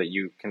size so that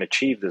you can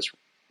achieve this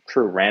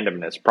true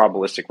randomness,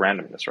 probabilistic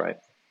randomness, right?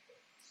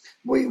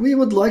 We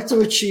would like to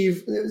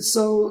achieve,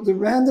 so the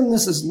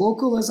randomness is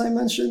local, as I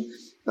mentioned.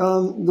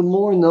 The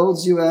more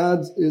nodes you add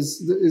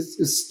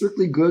is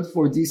strictly good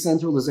for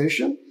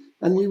decentralization.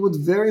 And we would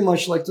very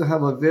much like to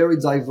have a very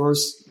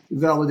diverse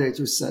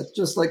validator set,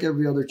 just like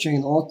every other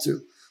chain ought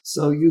to.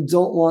 So you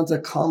don't want a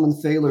common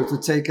failure to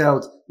take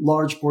out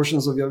large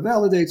portions of your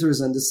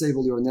validators and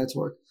disable your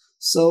network.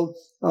 So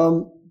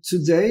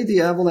today,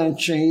 the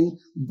Avalanche chain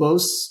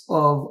boasts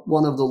of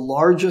one of the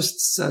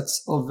largest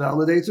sets of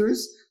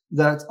validators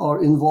that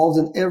are involved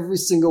in every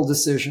single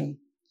decision.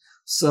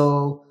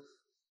 So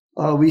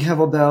we have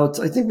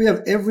I think we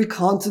have every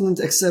continent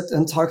except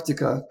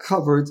Antarctica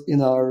covered in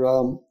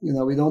our,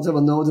 we don't have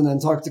a node in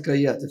Antarctica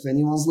yet. If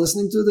anyone's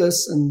listening to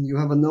this and you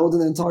have a node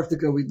in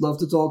Antarctica, we'd love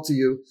to talk to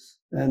you,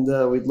 and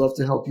we'd love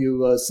to help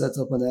you set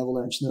up an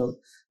Avalanche node.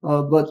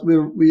 But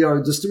we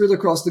are distributed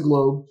across the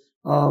globe.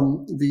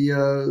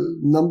 The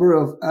number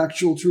of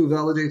actual true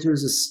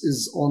validators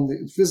is on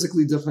the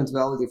physically distinct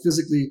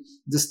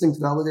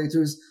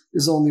validators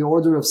is on the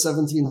order of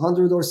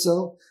 1,700 or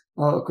so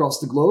across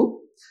the globe.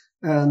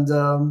 And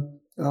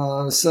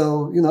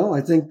so,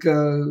 I think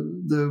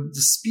the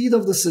speed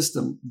of the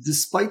system,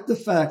 despite the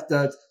fact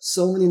that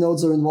so many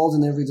nodes are involved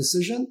in every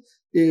decision,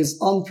 is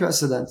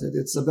unprecedented.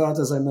 It's about,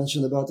 as I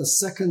mentioned, about a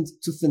second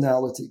to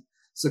finality.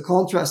 So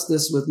contrast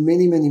this with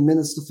many, many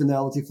minutes to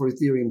finality for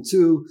Ethereum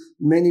 2,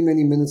 many,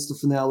 many minutes to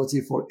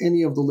finality for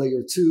any of the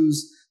layer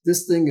 2s.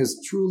 This thing is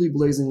truly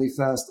blazingly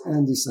fast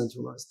and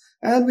decentralized.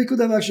 And we could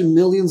have actually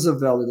millions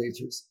of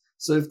validators.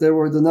 So if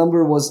the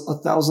number was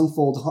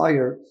 1,000-fold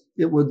higher,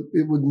 it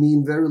would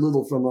mean very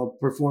little from a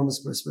performance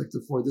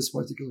perspective for this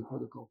particular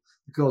protocol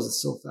because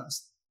it's so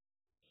fast.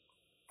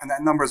 And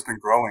that number has been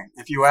growing.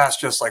 If you ask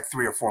just like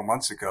 3 or 4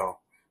 months ago,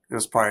 it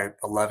was probably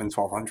 11,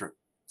 1200.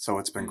 So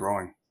it's been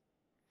growing.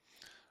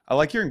 I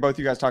like hearing both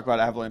you guys talk about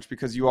Avalanche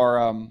because you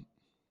are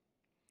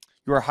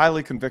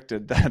highly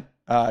convicted that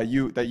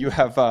you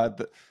have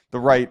the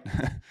right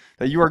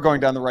that you are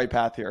going down the right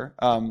path here.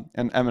 And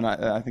Em and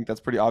I think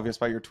that's pretty obvious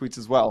by your tweets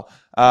as well.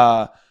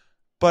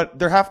 But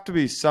there have to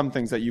be some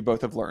things that you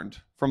both have learned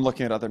from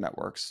looking at other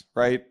networks,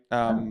 right?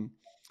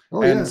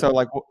 So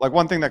like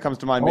one thing that comes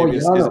to mind maybe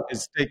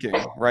is staking,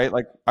 right?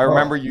 Like I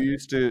remember you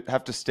used to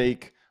have to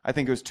stake, I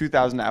think it was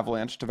 2,000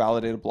 Avalanche to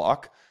validate a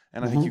block.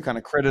 And I think you kind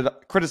of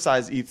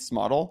criticize ETH's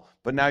model,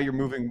 but now you're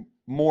moving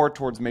more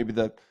towards maybe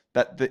the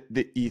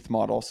ETH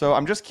model. So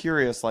I'm just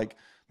curious, like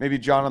maybe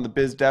John on the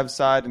biz dev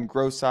side and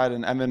growth side,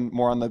 and Emin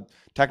more on the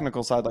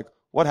technical side. Like,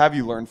 what have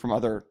you learned from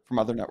other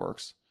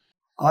networks?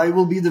 I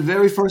will be the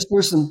very first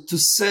person to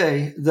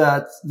say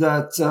that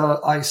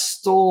I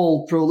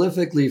stole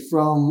prolifically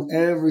from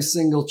every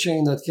single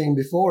chain that came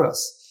before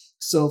us.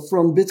 So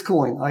from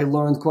Bitcoin, I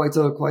learned quite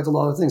a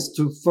lot of things.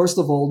 To first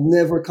of all,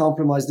 never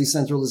compromise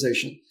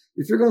decentralization.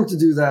 If you're going to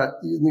do that,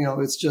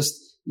 it's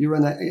just you're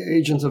an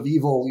agent of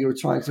evil. You're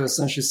trying to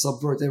essentially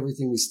subvert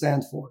everything we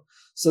stand for.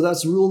 So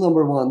that's rule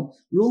number one.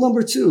 Rule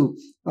number two,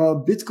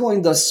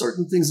 Bitcoin does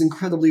certain things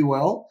incredibly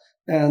well.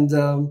 And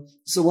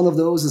so one of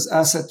those is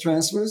asset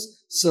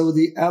transfers. So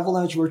the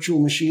Avalanche virtual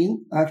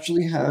machine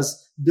actually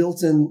has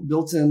built-in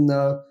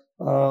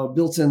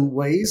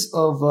ways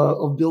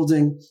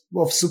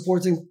of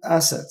supporting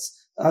assets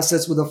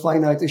with a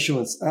finite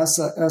issuance,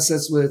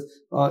 assets with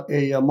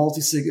a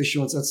multi-sig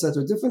issuance,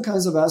 etc. Different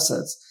kinds of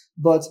assets.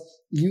 But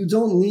you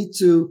don't need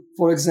to,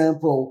 for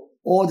example,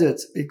 audit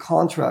a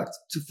contract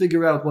to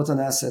figure out what an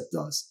asset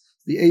does.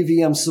 The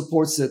AVM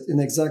supports it in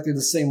exactly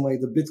the same way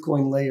the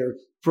Bitcoin layer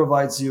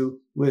provides you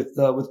with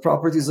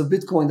properties of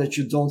Bitcoin that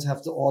you don't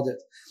have to audit.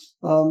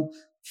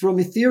 From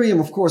Ethereum,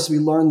 of course, we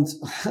learned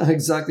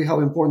exactly how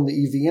important the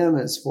EVM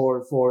is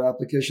for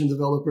application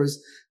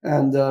developers.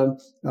 And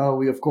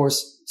we, of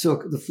course,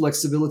 took the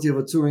flexibility of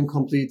a Turing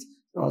complete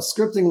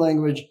scripting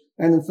language.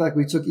 And in fact,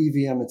 we took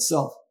EVM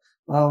itself.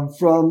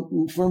 From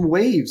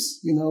Waves,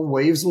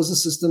 Waves was a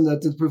system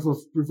that did proof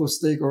of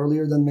stake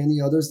earlier than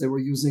many others. They were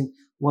using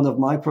one of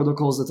my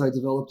protocols that I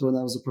developed when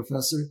I was a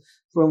professor.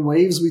 From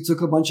Waves, we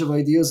took a bunch of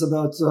ideas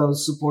about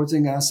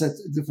supporting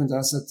different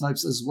asset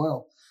types as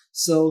well.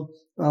 So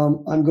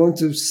I'm going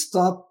to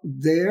stop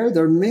there.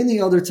 There are many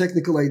other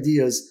technical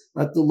ideas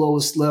at the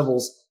lowest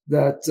levels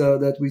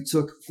that we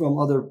took from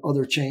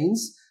other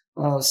chains.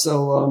 Lots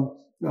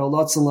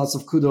and lots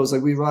of kudos.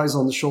 Like we rise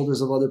on the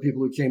shoulders of other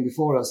people who came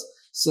before us.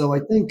 So I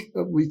think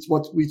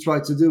what we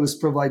try to do is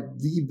provide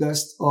the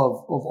best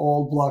of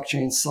all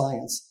blockchain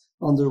science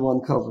under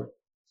one cover.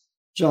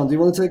 John, do you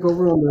want to take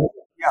over on that?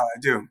 Yeah, I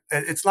do.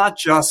 It's not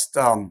just,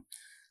 I'm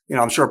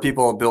sure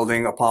people are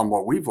building upon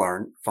what we've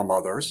learned from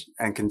others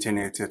and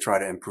continue to try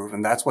to improve.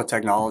 And that's what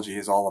technology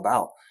is all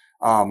about.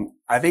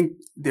 I think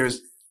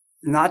there's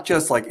not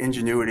just like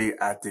ingenuity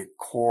at the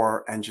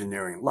core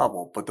engineering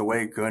level, but the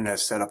way Gun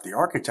has set up the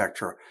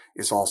architecture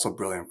is also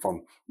brilliant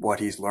from what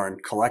he's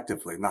learned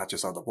collectively, not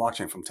just on the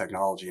blockchain, from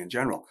technology in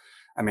general.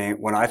 I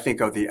mean, when I think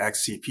of the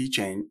XCP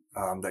chain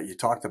that you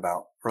talked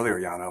about earlier,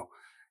 Yano,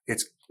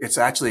 it's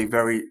actually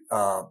very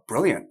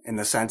brilliant in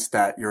the sense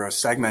that you're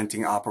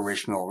segmenting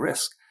operational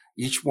risk.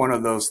 Each one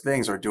of those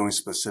things are doing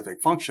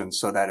specific functions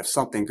so that if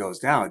something goes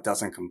down, it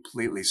doesn't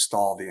completely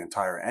stall the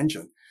entire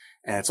engine.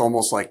 And it's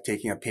almost like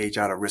taking a page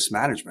out of risk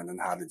management and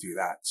how to do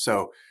that.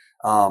 So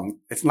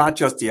it's not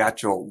just the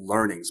actual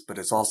learnings, but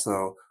it's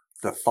also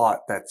the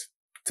thought that's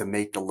to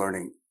make the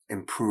learning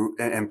improve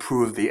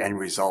the end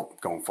result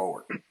going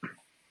forward.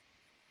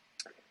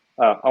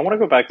 I want to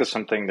go back to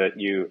something that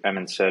you,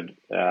 Emin, said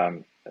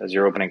as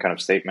your opening kind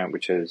of statement,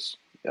 which is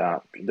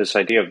this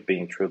idea of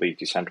being truly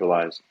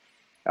decentralized.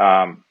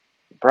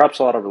 Perhaps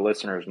a lot of the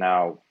listeners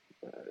now,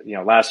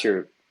 last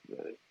year,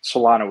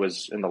 Solana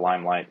was in the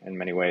limelight in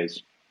many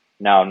ways.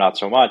 Now, not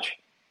so much.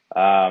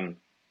 I'm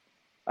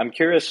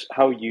curious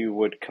how you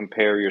would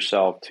compare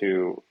yourself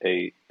to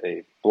a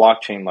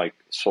blockchain like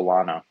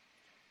Solana,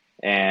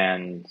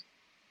 and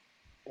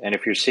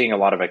if you're seeing a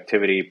lot of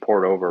activity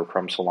poured over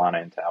from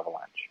Solana into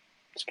Avalanche,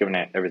 just given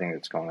everything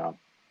that's going on.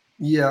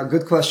 Yeah,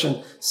 good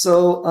question.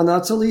 So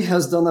Anatoly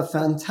has done a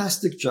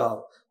fantastic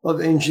job of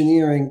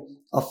engineering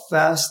a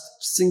fast,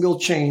 single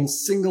chain,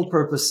 single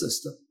purpose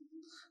system.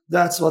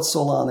 That's what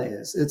Solana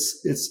is.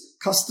 It's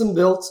custom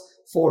built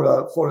for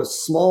a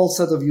small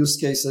set of use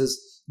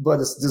cases,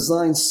 but it's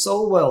designed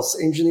so well, it's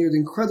engineered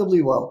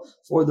incredibly well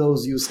for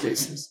those use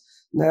cases.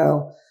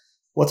 Now,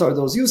 what are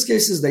those use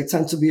cases? They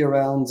tend to be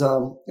around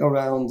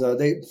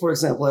for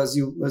example, as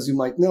you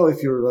might know,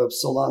 if you're a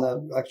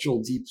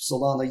actual deep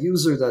Solana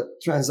user,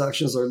 that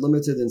transactions are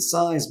limited in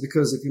size,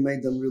 because if you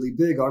made them really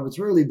big,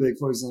 arbitrarily big,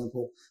 for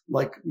example,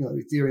 like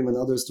Ethereum and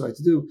others try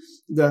to do,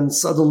 then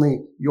suddenly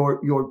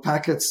your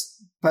packet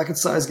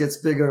size gets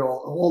bigger.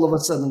 All of a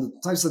sudden, the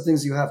types of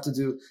things you have to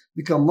do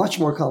become much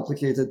more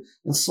complicated.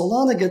 And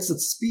Solana gets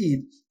its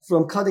speed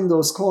from cutting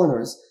those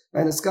corners,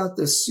 and it's got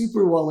this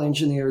super well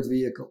engineered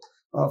vehicle.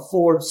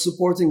 for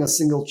supporting a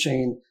single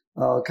chain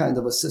kind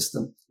of a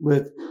system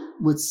with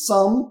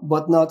some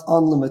but not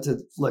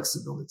unlimited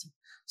flexibility.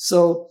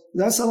 So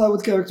that's how I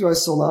would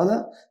characterize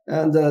Solana,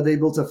 and they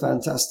built a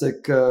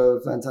fantastic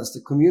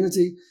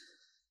community.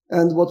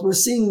 And what we're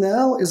seeing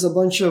now is a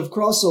bunch of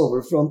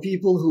crossover from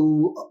people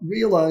who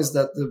realized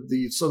that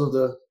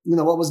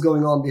what was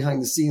going on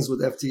behind the scenes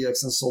with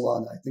FTX and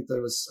Solana. I think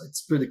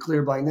it's pretty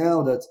clear by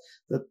now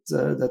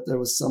that there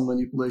was some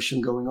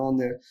manipulation going on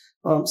there.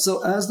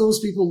 So as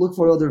those people look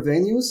for other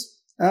venues,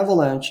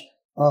 Avalanche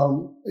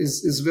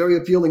is very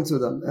appealing to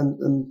them.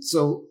 And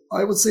so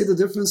I would say the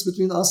difference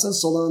between us and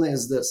Solana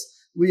is this.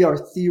 We are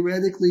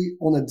theoretically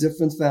on a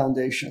different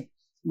foundation.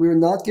 We're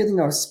not getting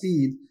our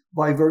speed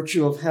by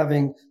virtue of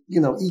having,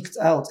 eked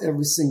out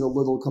every single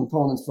little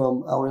component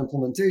from our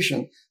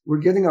implementation. We're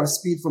getting our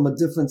speed from a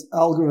different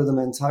algorithm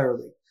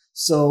entirely.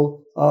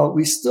 So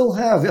we still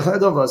have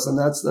ahead of us, and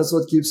that's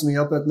what keeps me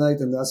up at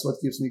night, and that's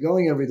what keeps me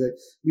going every day.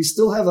 We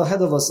still have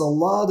ahead of us a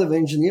lot of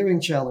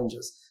engineering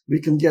challenges. We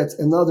can get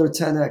another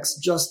 10x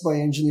just by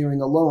engineering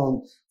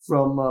alone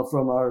from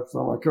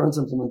our current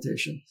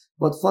implementation.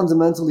 But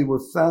fundamentally,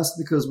 we're fast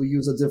because we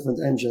use a different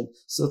engine.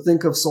 So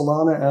think of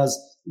Solana as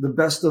the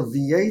best of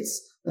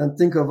V8s, and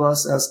think of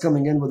us as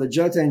coming in with a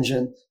jet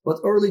engine. But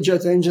early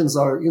jet engines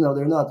are,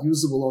 they're not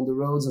usable on the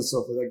roads and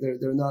so forth. Like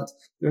they're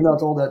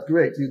not all that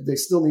great. They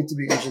still need to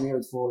be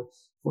engineered for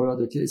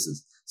other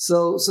cases.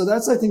 So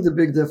that's, I think, the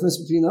big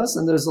difference between us.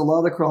 And there's a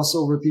lot of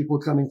crossover people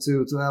coming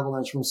to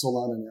Avalanche from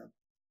Solana now.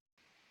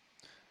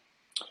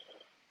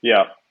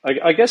 Yeah.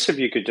 I guess if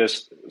you could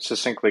just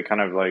succinctly kind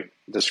of like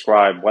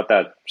describe what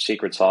that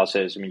secret sauce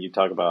is. I mean, you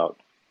talk about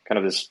kind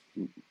of this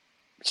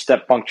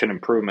step function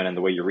improvement in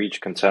the way you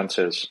reach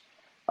consensus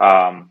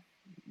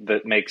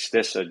that makes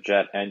this a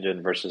jet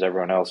engine versus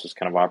everyone else is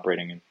kind of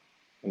operating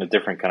in a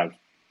different kind of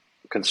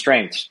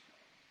constraints.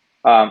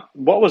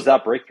 What was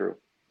that breakthrough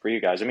for you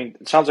guys? I mean,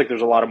 it sounds like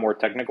there's a lot of more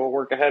technical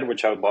work ahead,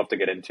 which I would love to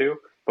get into.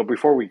 But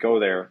before we go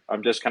there,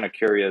 I'm just kind of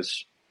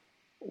curious,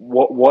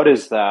 what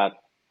is that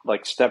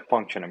like step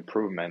function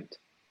improvement?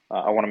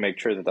 I want to make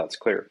sure that that's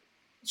clear.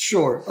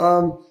 Sure.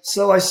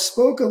 So I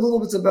spoke a little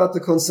bit about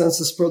the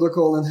consensus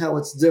protocol and how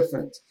it's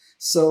different.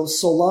 So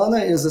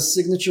Solana is a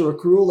signature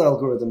accrual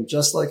algorithm,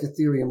 just like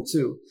Ethereum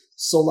too.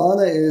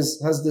 Solana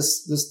has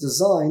this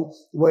design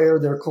where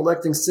they're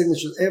collecting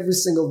signatures. Every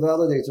single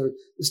validator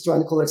is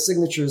trying to collect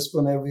signatures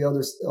from every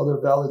other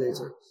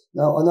validator.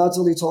 Now,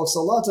 Anatoly talks a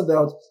lot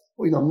about,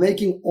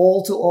 making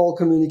all-to-all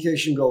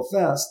communication go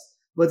fast,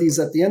 but he's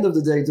at the end of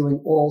the day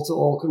doing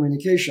all-to-all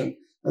communication.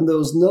 And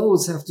those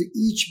nodes have to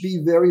each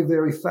be very,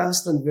 very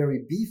fast and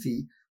very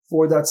beefy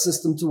for that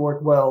system to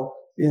work well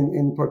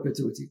in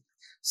perpetuity.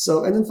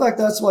 So, and in fact,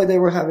 that's why they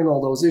were having all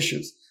those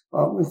issues.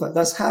 In fact,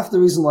 that's half the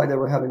reason why they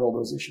were having all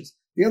those issues.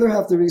 The other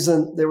half the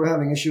reason they were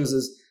having issues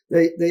is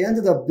they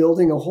ended up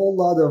building a whole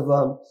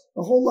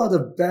lot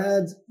of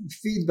bad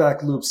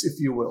feedback loops, if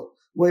you will,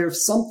 where if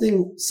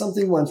something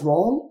went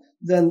wrong,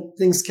 then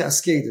things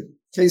cascaded.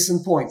 Case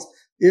in point,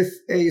 if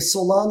a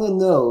Solana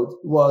node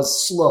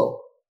was slow,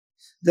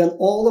 then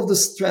all of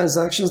the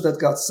transactions that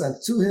got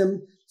sent to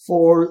him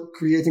for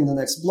creating the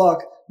next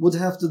block would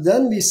have to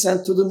then be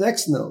sent to the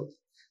next node.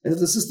 And if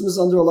the system is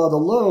under a lot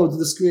of load,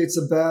 this creates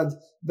a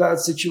bad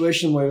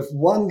situation where if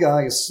one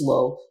guy is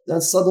slow, then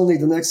suddenly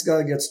the next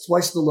guy gets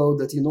twice the load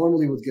that he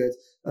normally would get.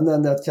 And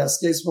then that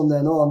cascades from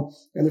then on.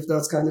 And if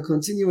that's kind of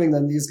continuing,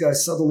 then these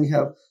guys suddenly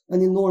have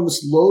an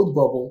enormous load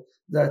bubble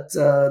that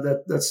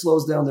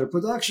slows down their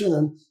production.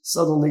 And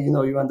suddenly,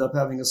 you end up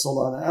having a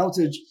Solana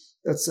outage,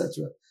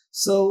 etc.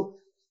 So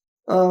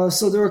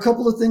there are a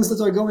couple of things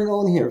that are going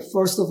on here.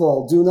 First of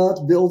all, do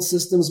not build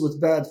systems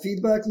with bad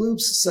feedback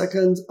loops.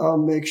 Second,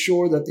 make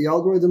sure that the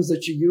algorithms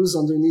that you use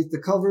underneath the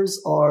covers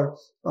are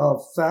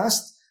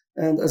fast.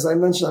 And as I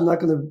mentioned, I'm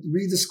not going to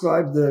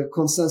re-describe the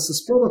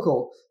consensus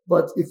protocol,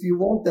 but if you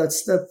want that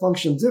step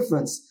function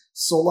difference,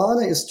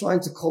 Solana is trying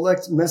to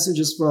collect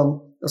messages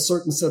from a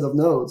certain set of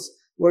nodes,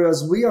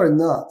 whereas we are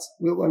not.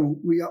 We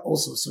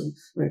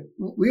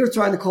are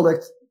trying to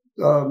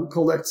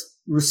collect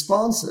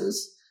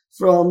responses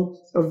from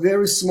a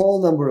very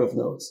small number of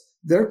nodes.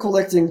 They're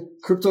collecting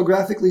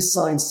cryptographically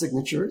signed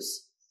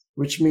signatures,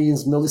 which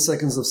means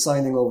milliseconds of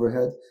signing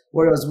overhead,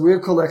 whereas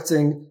we're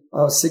collecting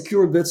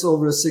secure bits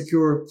over a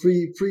secure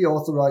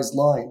pre-authorized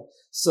line.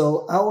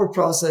 So our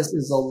process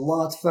is a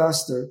lot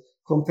faster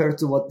compared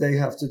to what they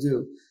have to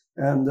do.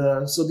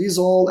 And so these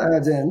all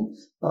add in.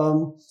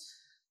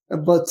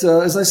 But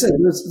as I said,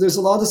 there's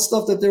a lot of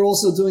stuff that they're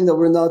also doing that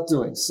we're not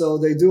doing. So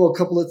they do a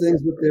couple of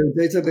things with their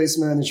database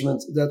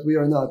management that we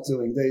are not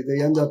doing.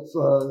 They end up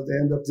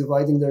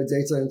dividing their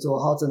data into a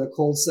hot and a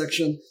cold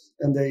section,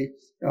 and the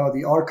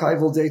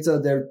archival data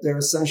they're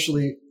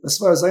essentially, as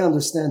far as I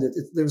understand it,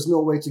 there's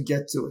no way to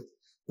get to it.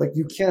 Like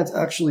you can't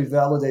actually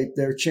validate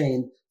their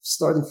chain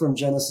starting from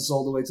Genesis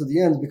all the way to the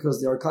end because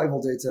the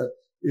archival data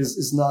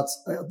is not,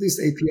 at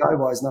least API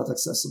wise, not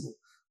accessible.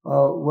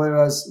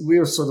 Whereas we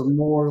are sort of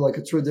more like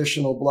a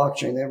traditional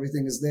blockchain.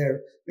 Everything is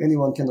there.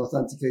 Anyone can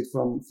authenticate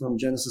from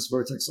Genesis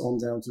Vertex on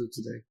down to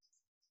today.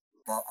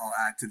 I'll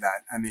add to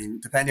that. I mean,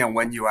 depending on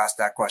when you ask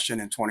that question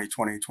in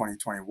 2020,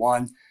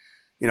 2021,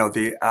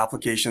 the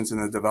applications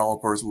and the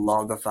developers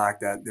love the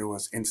fact that there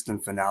was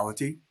instant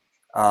finality.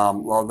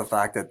 Love the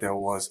fact that there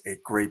was a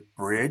great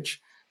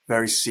bridge,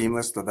 very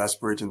seamless, the best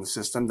bridge in the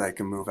system that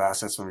can move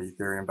assets from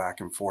Ethereum back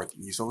and forth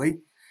easily.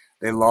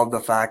 They love the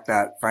fact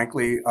that,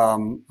 frankly,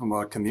 from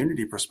a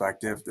community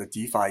perspective, the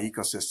DeFi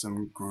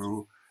ecosystem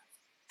grew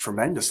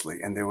tremendously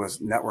and there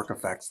was network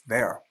effects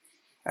there.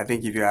 I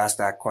think if you ask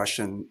that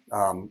question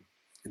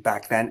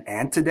back then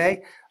and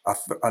today,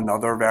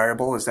 another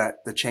variable is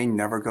that the chain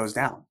never goes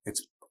down.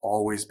 It's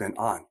always been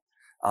on.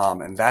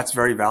 And that's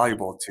very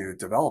valuable to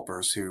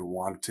developers who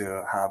want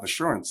to have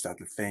assurance that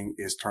the thing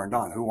is turned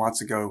on. Who wants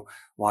to go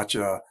watch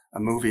a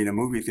movie in a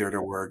movie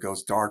theater where it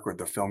goes dark or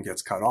the film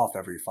gets cut off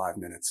every 5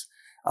 minutes?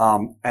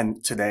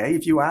 And today,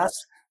 if you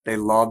ask, they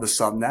love the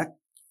subnet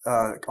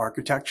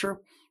architecture,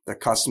 the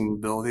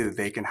customability that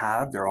they can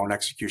have, their own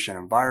execution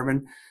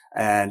environment.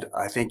 And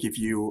I think if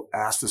you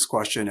ask this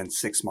question in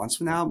 6 months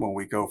from now, when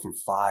we go from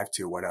 5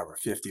 to whatever,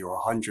 50 or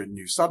 100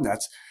 new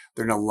subnets,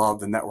 they're going to love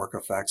the network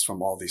effects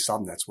from all these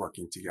subnets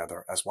working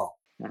together as well.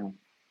 Mm-hmm.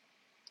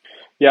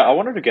 Yeah, I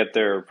wanted to get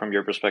there from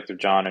your perspective,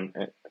 John,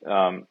 and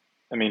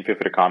I mean, feel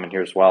free to comment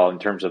here as well in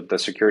terms of the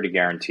security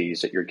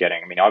guarantees that you're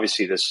getting. I mean,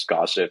 obviously, this is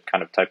gossip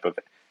kind of type of,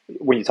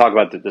 when you talk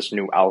about this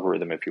new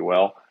algorithm, if you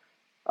will,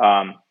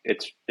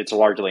 it's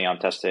largely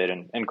untested,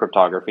 and in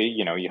cryptography,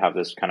 you have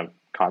this kind of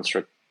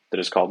construct that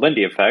is called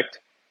Lindy effect.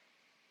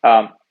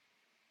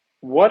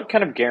 What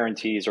kind of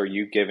guarantees are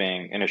you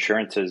giving and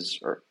assurances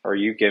are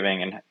you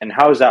giving, and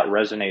how is that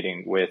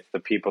resonating with the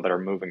people that are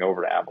moving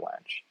over to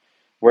Avalanche?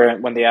 Where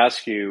when they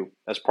ask you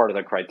as part of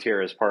the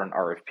criteria, as part of an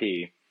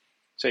RFP,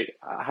 say,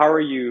 how are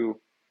you,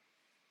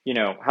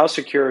 how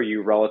secure are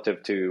you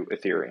relative to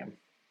Ethereum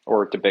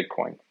or to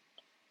Bitcoin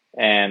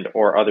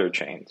or other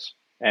chains?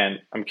 And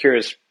I'm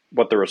curious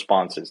what the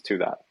response is to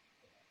that.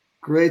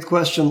 Great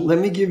question. Let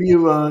me give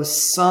you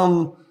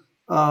some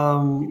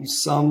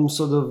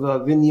sort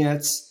of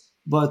vignettes.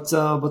 But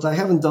I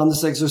haven't done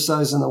this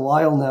exercise in a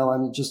while now.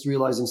 I'm just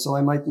realizing, so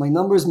my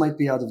numbers might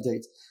be out of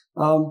date.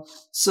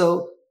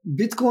 So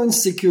Bitcoin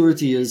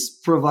security is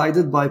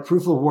provided by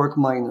proof of work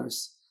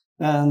miners,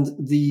 and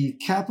the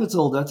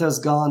capital that has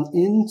gone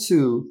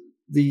into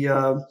the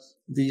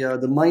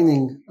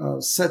mining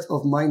set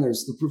of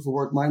miners, the proof of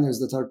work miners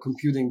that are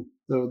computing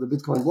the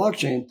Bitcoin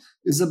blockchain,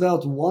 is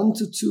about 1%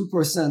 to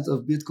 2%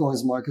 of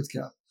Bitcoin's market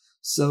cap.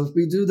 So if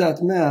we do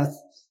that math,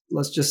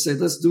 let's just say,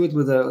 let's do it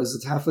with is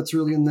it $500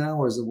 billion now,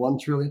 or is it 1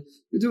 trillion?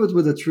 We do it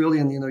with $1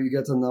 trillion, you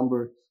get a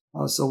number.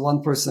 So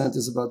 1%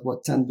 is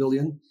about 10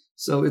 billion.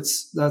 So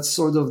that's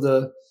sort of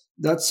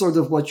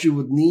what you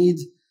would need.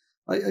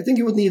 I think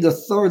you would need a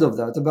third of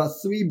that, about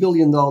 $3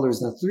 billion. Now,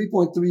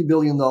 $3.3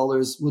 billion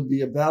would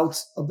be about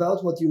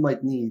what you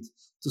might need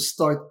to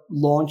start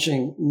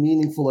launching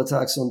meaningful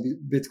attacks on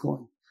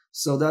Bitcoin.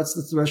 So that's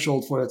the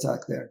threshold for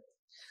attack there.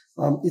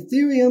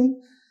 Ethereum,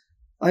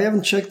 I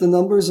haven't checked the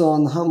numbers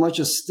on how much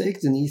is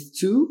staked in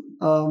ETH2,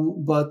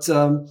 but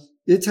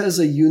it has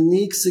a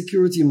unique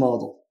security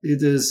model.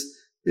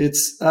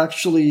 It's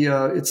actually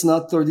it's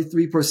not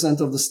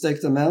 33% of the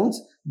staked amount,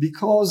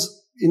 because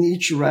in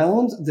each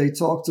round they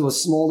talk to a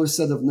smaller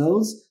set of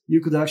nodes.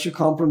 You could actually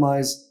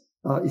compromise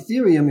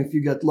Ethereum if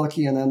you get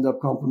lucky and end up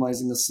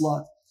compromising the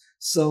slot.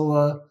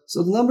 So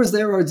the numbers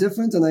there are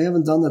different, and I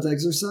haven't done that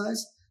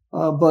exercise,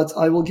 but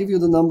I will give you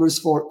the numbers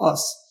for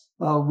us.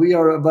 We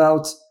are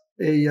about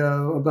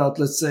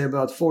let's say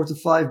about 4 to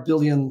 5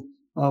 billion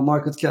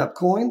market cap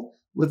coin,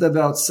 with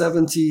about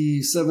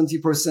 70%,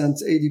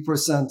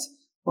 80%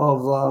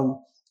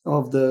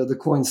 of the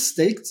coins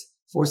staked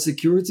for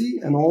security,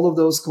 and all of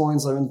those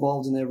coins are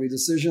involved in every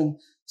decision.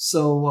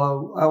 So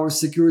our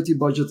security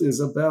budget is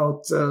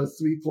about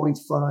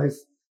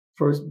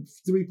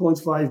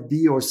 3.5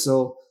 B or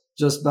so,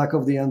 just back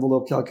of the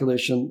envelope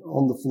calculation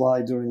on the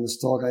fly during this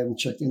talk. I haven't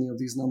checked any of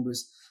these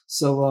numbers.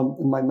 So,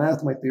 and my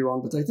math might be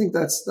wrong, but I think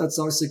that's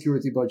our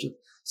security budget.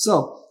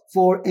 So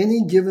for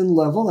any given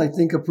level, I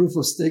think a proof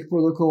of stake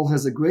protocol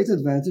has a great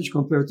advantage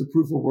compared to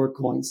proof of work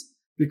coins,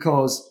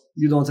 because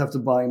you don't have to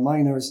buy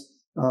miners.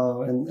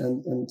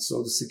 And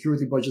so the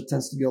security budget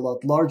tends to be a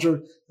lot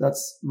larger.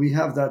 We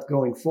have that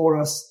going for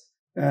us.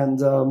 And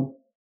for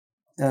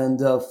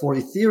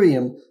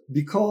Ethereum,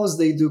 because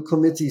they do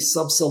committee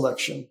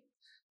subselection,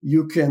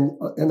 you can,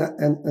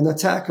 an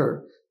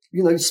attacker,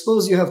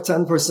 suppose you have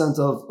 10%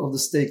 of the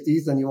staked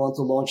ETH and you want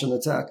to launch an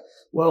attack.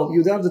 Well,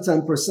 you'd have the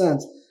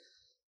 10%.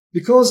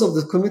 Because of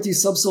the committee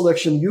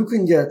subselection, you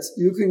can get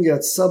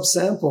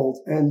subsampled,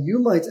 and you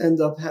might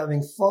end up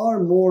having far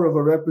more of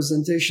a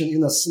representation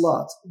in a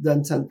slot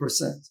than 10%.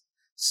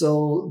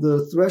 So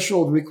the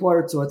threshold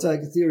required to attack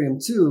Ethereum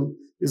 2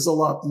 is a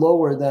lot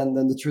lower than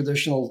the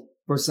traditional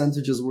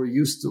percentages we're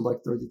used to,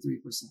 like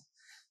 33%.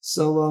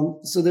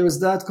 So there is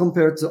that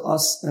compared to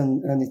us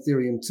and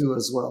Ethereum 2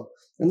 as well.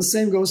 And the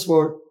same does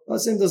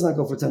not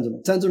go for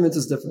Tendermint. Tendermint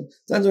is different.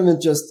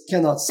 Tendermint just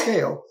cannot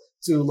scale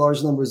to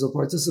large numbers of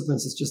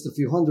participants. It's just a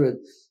few hundred,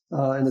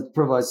 and it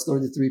provides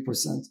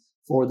 33%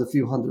 for the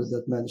few hundred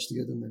that manage to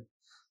get in there.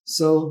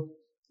 So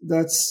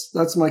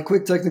that's my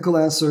quick technical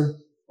answer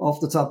off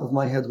the top of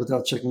my head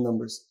without checking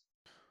numbers.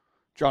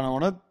 John, I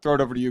want to throw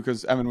it over to you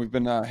because Evan, we've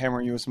been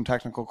hammering you with some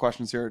technical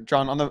questions here.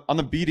 John, on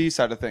the BD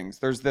side of things,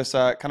 there's this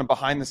kind of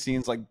behind the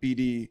scenes like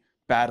BD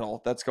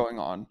battle that's going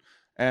on,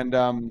 and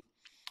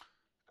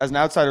as an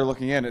outsider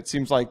looking in, it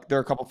seems like there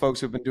are a couple folks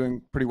who've been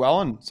doing pretty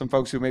well, and some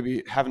folks who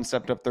maybe haven't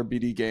stepped up their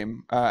BD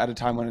game at a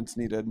time when it's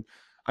needed.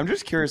 I'm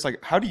just curious, like,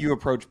 how do you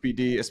approach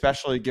BD,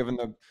 especially given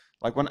the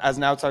like when as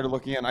an outsider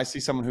looking in, I see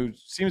someone who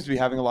seems to be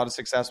having a lot of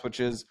success, which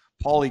is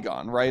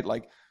Polygon, right?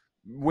 Like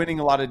winning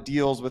a lot of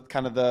deals with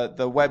kind of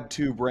the Web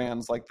two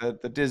brands like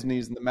the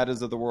Disneys and the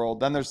Metas of the world.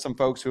 Then there's some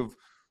folks who've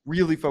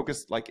really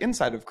focused like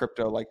inside of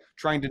crypto, like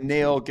trying to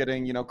nail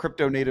getting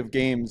crypto native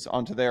games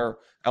onto their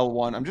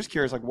L1. I'm just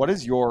curious, like, what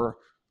is your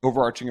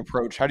overarching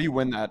approach? How do you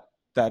win that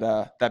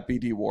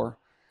BD war?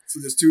 So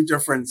there's two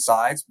different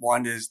sides.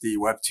 One is the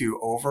Web2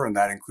 over, and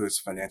that includes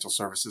financial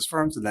services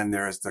firms. And then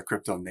there is the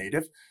crypto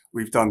native.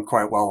 We've done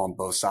quite well on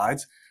both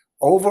sides.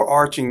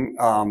 Overarching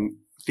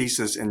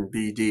thesis in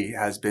BD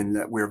has been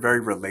that we're very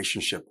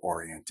relationship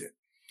oriented.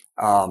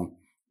 A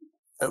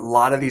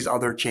lot of these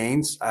other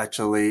chains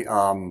actually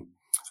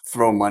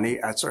throw money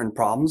at certain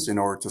problems in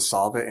order to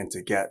solve it and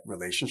to get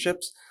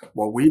relationships.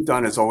 What we've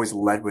done is always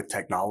led with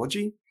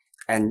technology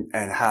and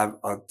have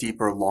a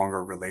deeper,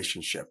 longer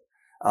relationship.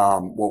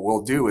 What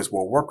we'll do is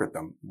we'll work with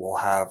them. We'll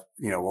have,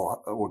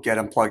 we'll get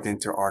them plugged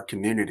into our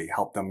community,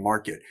 help them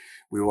market.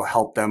 We will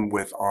help them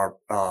with our,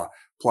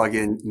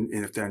 plug-in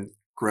if they're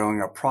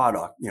growing a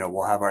product.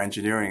 We'll have our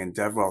engineering and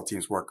DevRel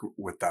teams work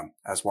with them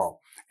as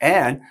well.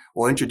 And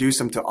we'll introduce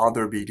them to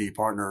other BD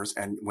partners.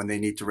 And when they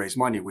need to raise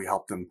money, we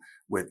help them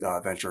with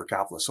venture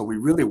capitalists. So we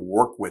really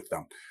work with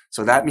them.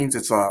 So that means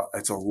it's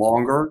a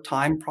longer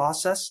time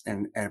process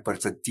but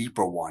it's a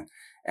deeper one.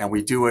 And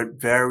we do it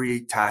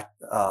very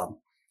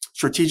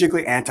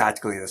strategically and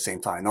tactically at the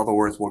same time. In other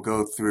words, we'll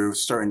go through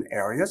certain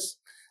areas.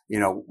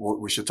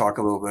 We should talk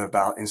a little bit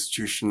about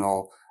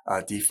institutional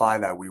DeFi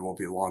that we will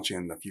be launching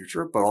in the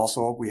future, but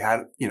also we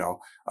had,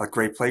 a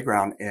great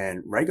playground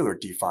in regular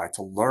DeFi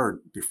to learn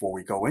before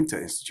we go into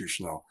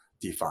institutional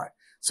DeFi.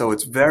 So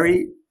it's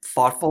very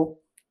thoughtful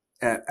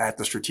at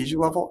the strategic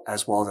level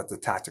as well as at the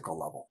tactical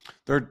level.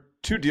 There are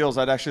two deals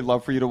I'd actually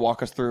love for you to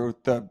walk us through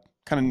the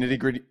kind of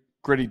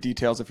nitty-gritty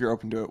details if you're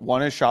open to it.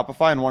 One is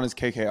Shopify and one is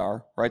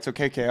KKR, right? So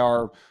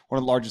KKR, one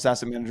of the largest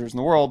asset managers in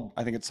the world.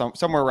 I think it's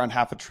somewhere around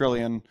 $500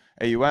 billion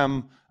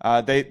AUM.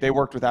 They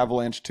worked with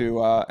Avalanche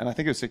to, and I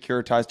think it was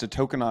securitized to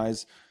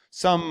tokenize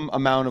some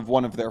amount of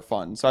one of their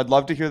funds. So I'd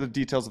love to hear the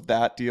details of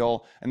that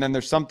deal. And then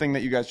there's something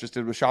that you guys just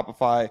did with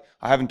Shopify.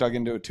 I haven't dug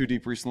into it too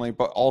deep recently,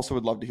 but also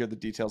would love to hear the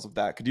details of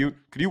that. Could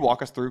you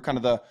walk us through kind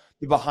of the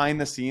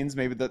behind the scenes,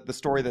 maybe the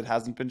story that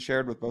hasn't been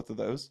shared with both of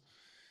those?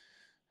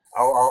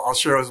 I'll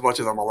share as much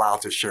as I'm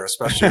allowed to share,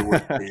 especially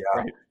with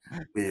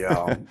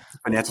the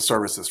financial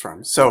services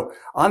firms. So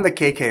on the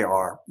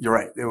KKR, you're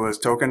right. It was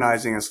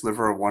tokenizing a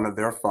sliver of one of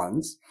their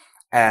funds.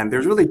 And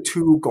there's really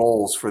two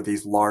goals for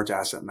these large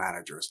asset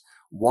managers.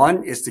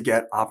 One is to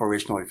get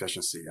operational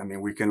efficiency. I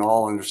mean, we can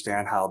all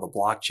understand how the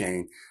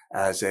blockchain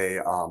as a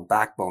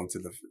backbone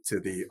to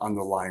the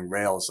underlying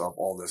rails of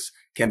all this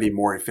can be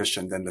more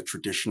efficient than the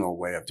traditional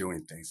way of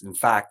doing things. In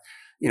fact,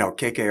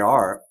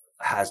 KKR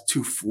has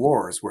 2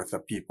 floors worth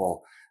of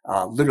people,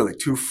 literally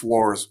 2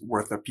 floors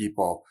worth of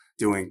people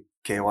doing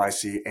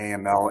KYC,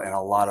 AML, and a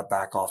lot of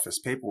back office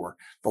paperwork.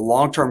 The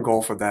long-term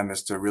goal for them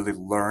is to really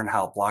learn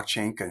how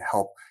blockchain can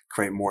help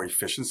create more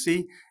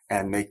efficiency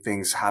and make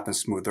things happen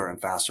smoother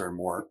and faster and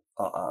more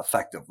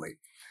effectively.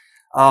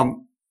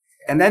 And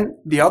then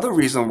the other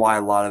reason why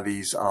a lot of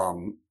these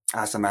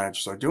asset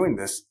managers are doing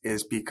this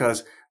is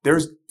because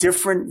there's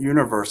different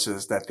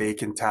universes that they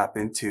can tap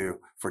into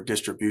for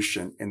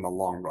distribution in the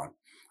long run.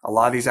 A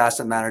lot of these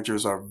asset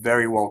managers are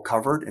very well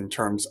covered in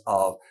terms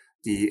of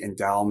the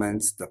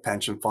endowments, the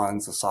pension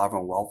funds, the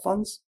sovereign wealth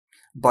funds.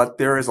 But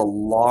there is a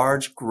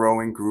large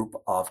growing group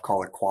of,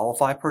 call it,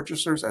 qualified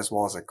purchasers as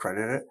well as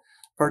accredited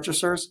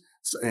purchasers.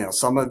 So,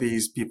 some of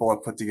these people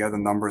have put together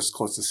numbers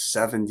close to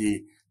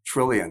 70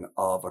 trillion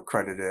of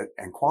accredited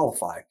and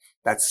qualified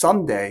that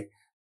someday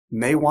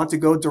may want to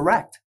go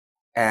direct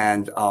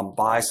and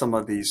buy some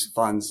of these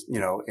funds,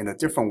 in a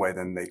different way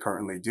than they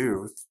currently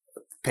do,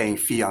 paying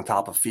fee on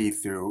top of fee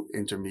through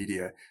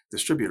intermediate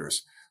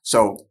distributors.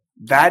 So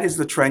that is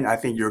the trend I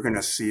think you're going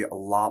to see a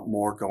lot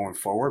more going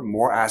forward.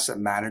 More asset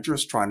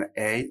managers trying to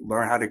A,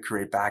 learn how to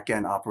create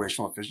back-end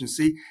operational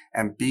efficiency,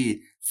 and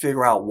B,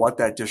 figure out what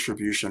that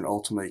distribution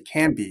ultimately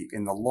can be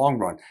in the long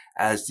run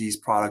as these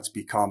products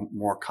become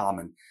more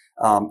common.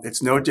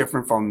 It's no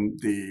different from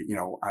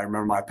I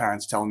remember my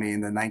parents telling me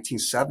in the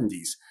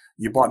 1970s,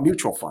 you bought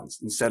mutual funds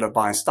instead of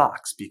buying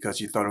stocks because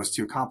you thought it was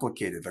too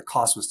complicated. The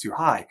cost was too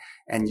high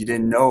and you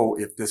didn't know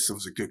if this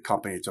was a good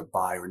company to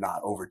buy or not.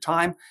 Over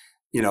time,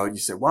 you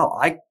said,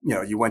 well,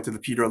 you went to the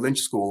Peter Lynch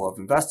School of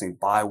Investing,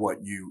 buy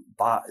what you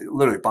buy,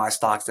 literally buy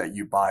stocks that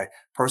you buy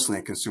personally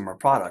in consumer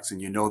products.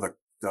 And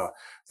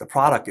the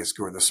product is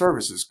good or the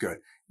service is good.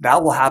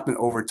 That will happen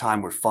over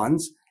time with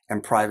funds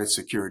and private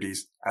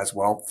securities as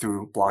well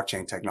through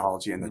blockchain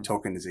technology and the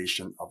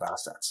tokenization of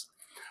assets.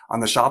 On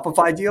the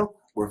Shopify deal,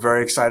 we're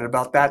very excited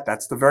about that.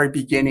 That's the very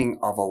beginning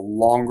of a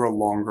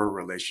longer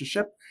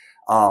relationship.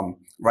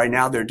 Right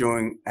now they're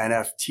doing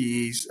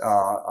NFTs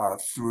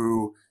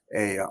through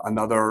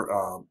another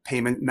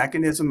payment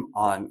mechanism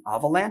on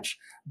Avalanche,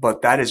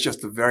 but that is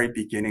just the very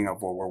beginning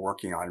of what we're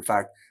working on. In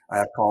fact, I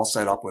have calls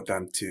set up with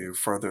them to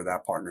further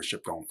that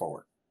partnership going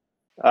forward.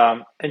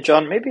 And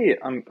John, maybe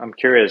I'm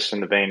curious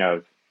in the vein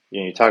of,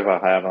 you talk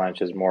about how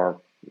Avalanche is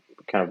more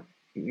kind of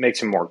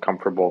makes it more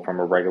comfortable from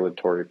a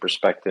regulatory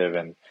perspective,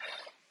 and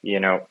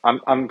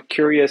I'm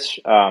curious.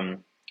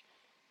 I'm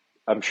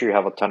sure you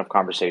have a ton of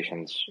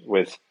conversations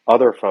with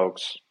other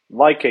folks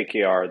like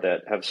KKR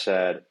that have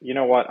said, you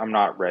know what, I'm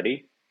not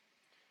ready.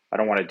 I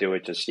don't want to do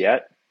it just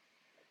yet.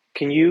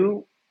 Can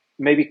you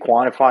maybe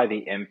quantify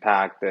the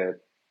impact that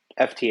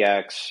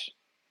FTX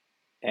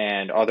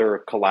and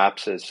other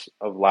collapses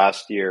of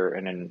last year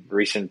and in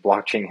recent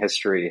blockchain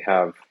history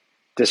have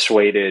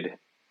dissuaded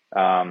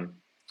and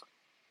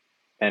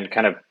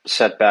kind of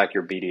set back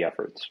your BD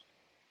efforts?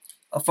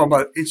 From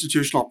an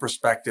institutional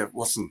perspective,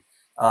 listen,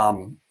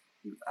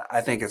 I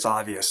think it's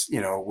obvious,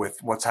 with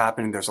what's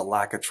happening, there's a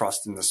lack of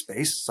trust in the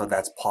space. So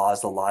that's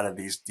paused a lot of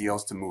these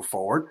deals to move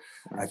forward.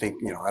 I think,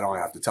 I don't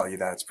have to tell you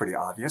that, it's pretty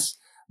obvious,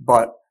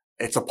 but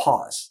it's a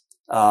pause.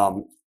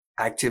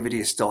 Activity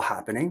is still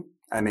happening.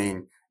 I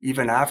mean,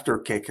 even after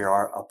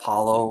KKR,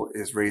 Apollo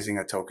is raising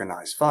a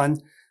tokenized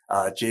fund.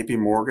 JP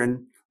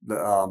Morgan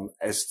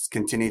is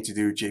continuing to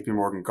do JP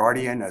Morgan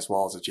Guardian as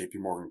well as a JP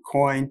Morgan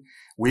coin.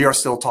 We are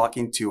still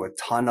talking to a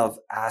ton of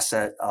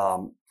asset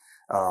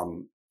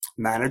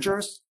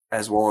managers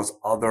as well as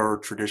other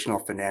traditional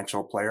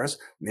financial players.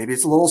 Maybe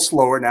it's a little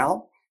slower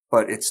now,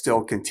 but it's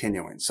still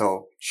continuing.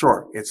 So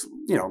sure, it's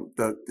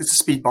it's a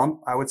speed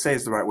bump, I would say,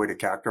 is the right way to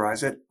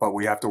characterize it, but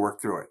we have to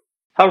work through it.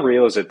 How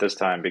real is it this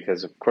time?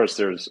 Because of course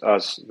there's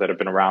us that have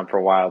been around for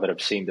a while that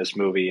have seen this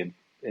movie in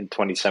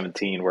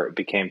 2017 where it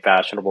became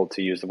fashionable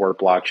to use the word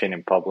blockchain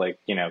in public,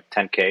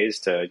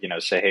 10Ks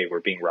to, say, hey, we're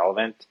being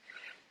relevant.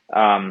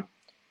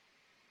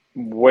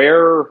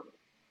 Where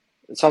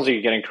it sounds like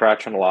you're getting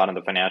traction a lot on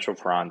the financial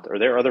front. Are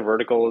there other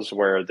verticals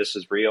where this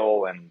is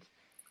real, and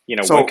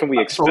what can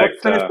we expect? So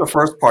let's finish the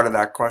first part of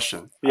that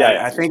question.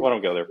 Yeah, I think why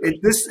don't go there first?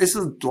 This is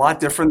a lot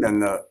different than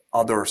the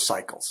other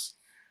cycles.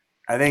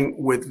 I think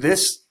with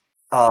this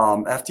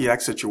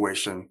FTX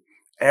situation,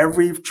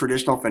 every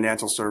traditional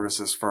financial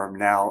services firm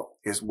now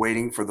is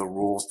waiting for the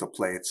rules to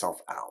play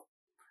itself out,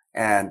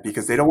 and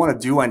because they don't want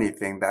to do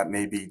anything that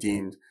may be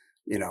deemed,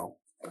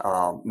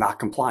 not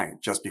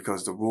compliant, just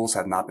because the rules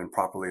have not been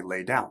properly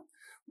laid down.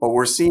 But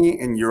we're seeing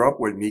in Europe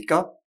with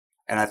MiCA,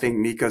 and I think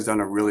MiCA's done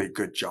a really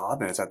good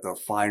job, and it's at the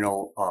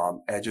final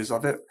edges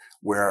of it,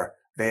 where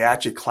they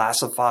actually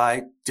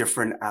classify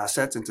different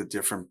assets into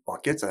different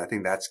buckets, and I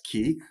think that's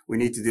key. We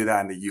need to do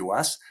that in the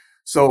U.S.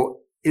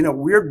 So in a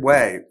weird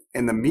way,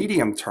 in the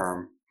medium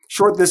term,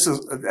 sure, the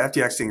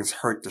FTX thing has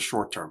hurt the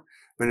short term,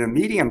 but in the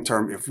medium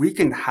term, if we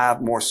can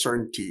have more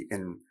certainty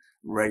in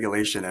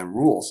regulation and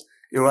rules,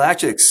 it will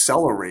actually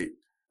accelerate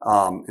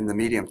in the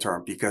medium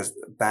term because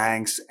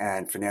banks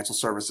and financial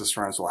services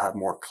firms will have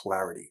more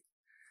clarity.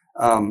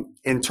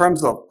 In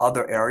terms of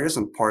other areas,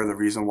 and part of the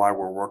reason why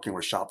we're working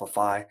with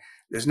Shopify,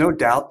 there's no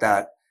doubt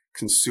that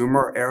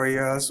consumer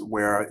areas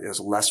where there's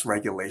less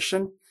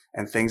regulation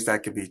and things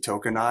that could be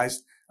tokenized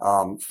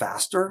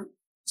faster.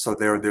 So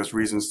there's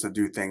reasons to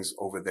do things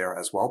over there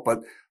as well. But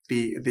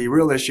the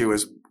real issue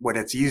is when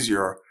it's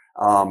easier,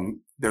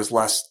 there's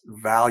less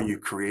value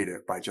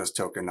created by just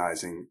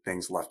tokenizing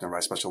things left and right,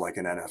 especially like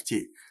an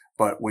NFT.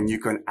 But when you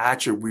can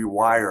actually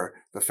rewire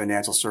the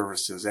financial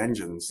services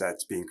engines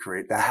that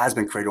has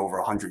been created over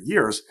 100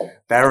 years,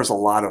 there is a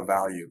lot of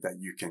value that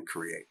you can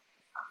create.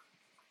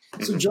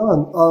 So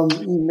John,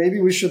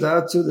 maybe we should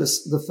add to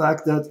this the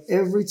fact that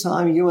every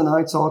time you and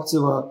I talk to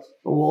a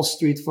Wall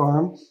Street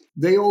firm,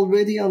 they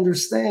already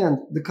understand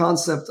the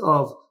concept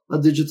of a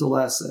digital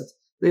asset.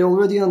 They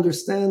already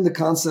understand the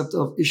concept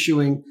of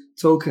issuing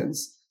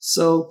tokens.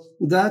 So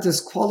that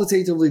is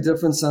qualitatively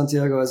different,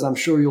 Santiago, as I'm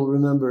sure you'll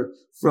remember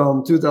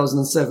from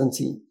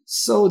 2017.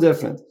 So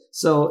different.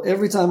 So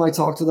every time I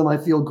talk to them, I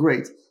feel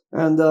great.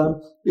 And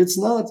it's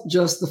not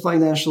just the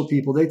financial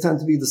people. They tend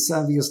to be the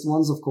savviest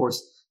ones, of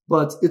course.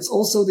 But it's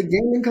also the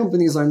gaming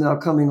companies are now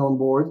coming on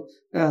board.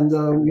 And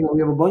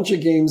we have a bunch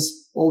of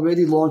games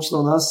already launched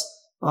on us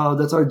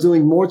that are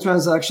doing more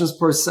transactions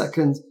per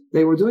second.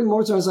 They were doing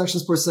more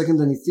transactions per second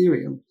than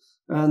Ethereum.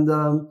 And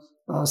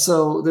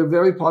so they're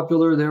very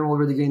popular. They're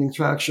already gaining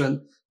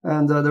traction.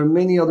 And there are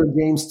many other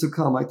games to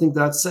come. I think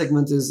that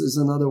segment is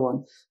another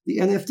one. The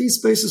NFT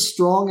space is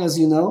strong, as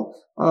you know.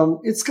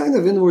 It's kind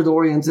of inward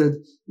oriented.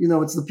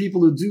 It's the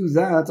people who do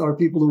that are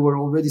people who are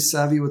already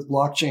savvy with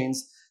blockchains.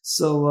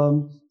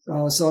 So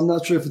I'm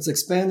not sure if it's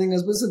expanding,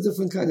 but it's a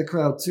different kind of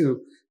crowd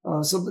too.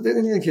 But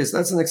in any case,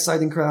 that's an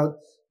exciting crowd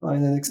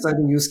and an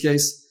exciting use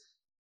case.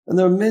 And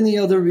there are many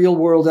other real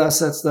world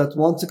assets that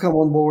want to come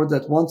on board,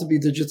 that want to be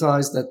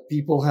digitized, that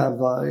people have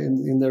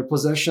in their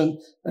possession.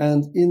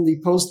 And in the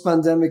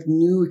post-pandemic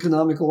new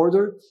economic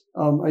order,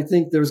 I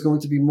think there's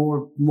going to be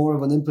more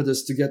of an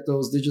impetus to get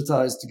those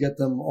digitized, to get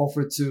them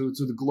offered to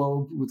the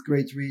globe with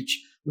great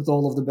reach, with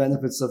all of the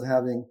benefits of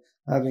having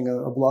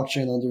a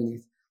blockchain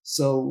underneath.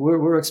 So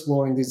we're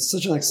exploring these. It's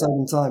such an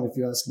exciting time, if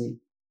you ask me.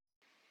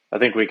 I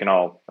think we can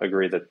all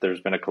agree that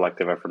there's been a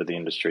collective effort of the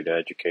industry to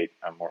educate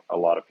a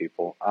lot of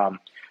people.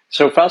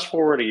 So fast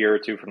forward a year or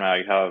two from now,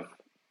 you have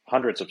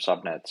hundreds of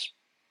subnets.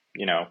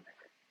 You know,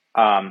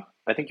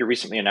 I think you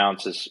recently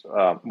announced this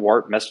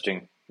WARP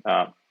messaging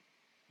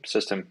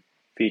system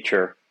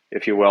feature,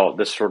 if you will,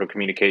 this sort of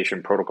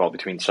communication protocol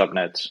between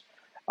subnets.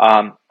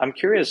 I'm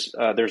curious.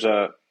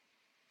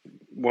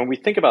 When we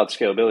think about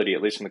scalability,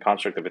 at least in the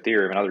construct of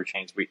Ethereum and other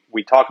chains,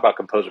 we talk about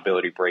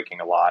composability breaking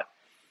a lot.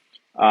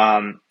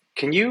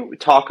 Can you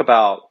talk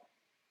about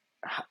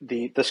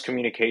this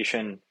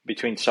communication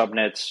between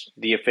subnets,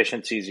 the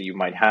efficiencies that you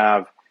might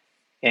have,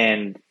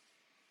 and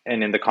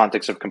in the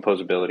context of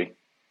composability?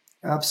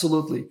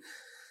 Absolutely.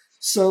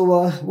 So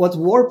what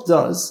Warp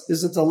does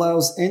is it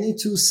allows any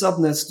two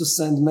subnets to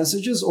send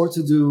messages or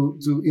to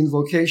do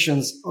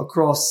invocations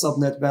across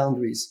subnet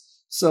boundaries.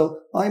 So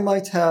I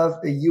might have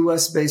a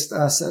US-based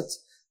asset,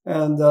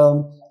 and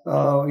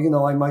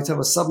I might have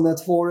a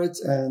subnet for it,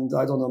 and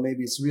I don't know,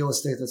 maybe it's real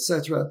estate,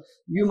 etc.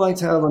 You might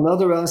have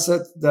another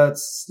asset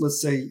that's, let's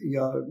say,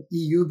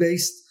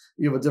 EU-based.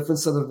 You have a different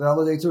set of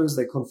validators;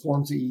 they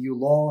conform to EU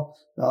law,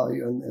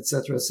 and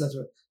etc.,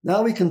 etc.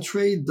 Now we can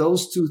trade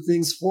those two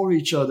things for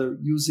each other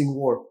using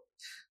Warp.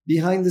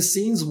 Behind the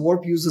scenes,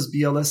 Warp uses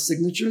BLS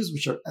signatures,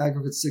 which are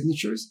aggregate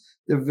signatures.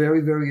 They're very,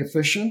 very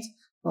efficient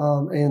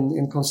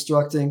in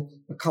constructing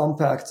a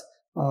compact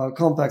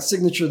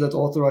signature that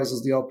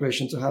authorizes the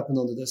operation to happen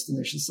on the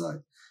destination side.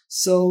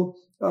 So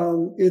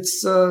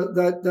it's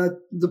that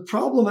the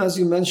problem, as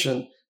you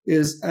mentioned,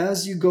 is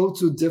as you go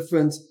to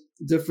different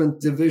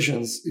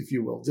divisions, if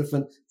you will,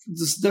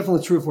 this is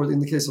definitely true in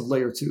the case of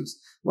layer twos.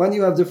 When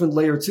you have different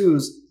layer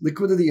twos,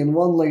 liquidity in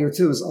one layer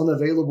two is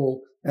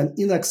unavailable and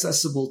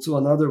inaccessible to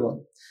another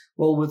one.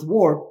 Well, with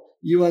Warp,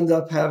 you end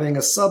up having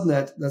a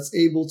subnet that's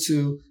able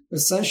to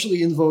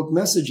essentially invoke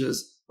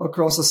messages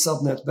across a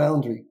subnet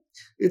boundary.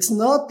 It's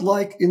not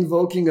like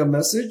invoking a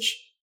message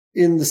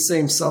in the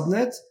same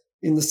subnet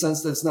in the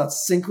sense that it's not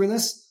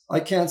synchronous.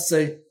 I can't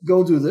say,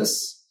 go do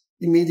this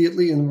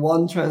immediately in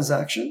one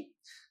transaction.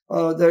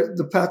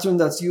 The pattern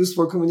that's used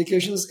for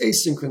communication is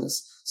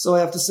asynchronous. So I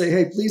have to say,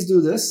 hey, please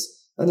do this.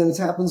 And then it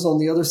happens on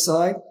the other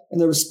side and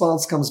the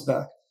response comes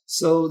back.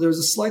 So there's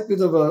a slight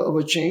bit of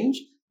a change,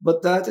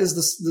 but that is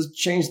the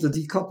change, the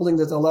decoupling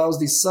that allows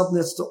these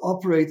subnets to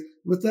operate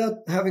without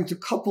having to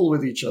couple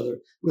with each other,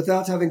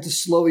 without having to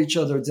slow each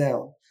other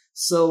down.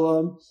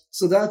 So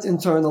that in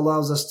turn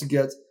allows us to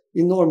get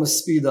enormous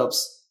speed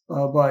ups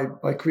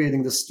by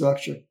creating this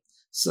structure.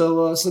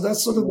 So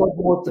that's sort of what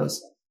Warp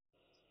does.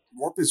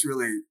 Warp is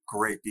really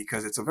great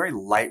because it's a very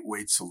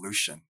lightweight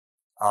solution.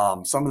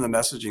 Some of the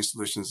messaging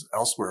solutions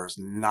elsewhere is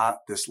not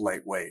this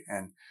lightweight.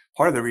 And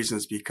part of the reason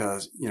is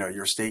because,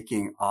 you're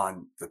staking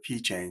on the P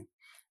chain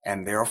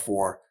and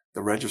therefore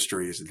the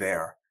registry is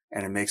there,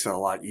 and it makes it a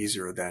lot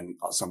easier than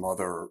some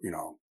other,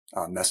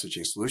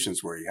 messaging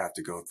solutions where you have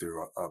to go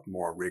through a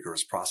more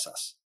rigorous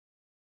process.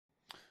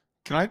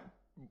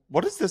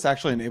 What does this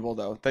actually enable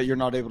though, that you're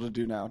not able to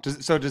do now?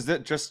 Does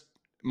it just,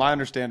 my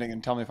understanding,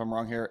 and tell me if I'm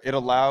wrong here, it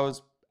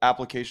allows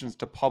applications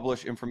to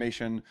publish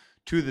information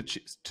to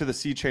the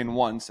C chain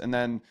once, and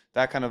then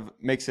that kind of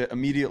makes it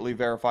immediately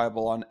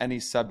verifiable on any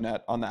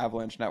subnet on the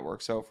Avalanche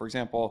network. So for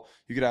example,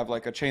 you could have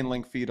like a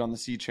Chainlink feed on the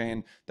C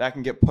chain that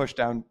can get pushed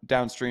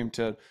downstream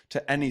to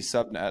any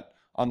subnet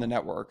on the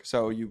network.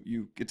 So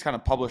it's kind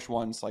of published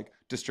once, like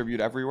distribute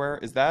everywhere.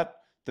 Is that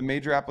the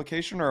major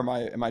application, or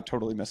am I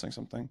totally missing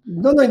something?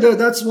 No,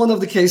 that's one of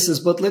the cases,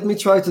 but let me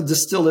try to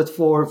distill it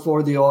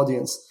for the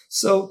audience.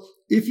 So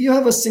if you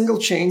have a single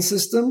chain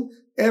system,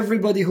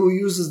 everybody who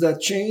uses that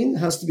chain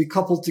has to be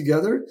coupled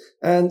together.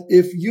 And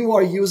if you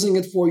are using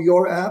it for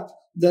your app,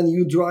 then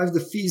you drive the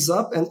fees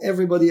up and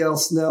everybody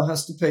else now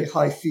has to pay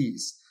high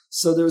fees.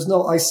 So there's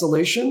no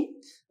isolation.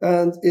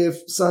 And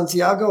if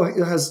Santiago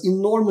has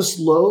enormous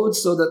load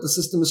so that the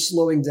system is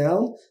slowing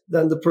down,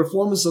 then the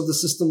performance of the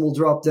system will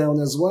drop down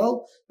as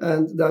well.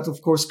 And that,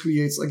 of course,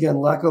 creates, again,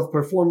 lack of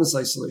performance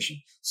isolation.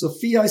 So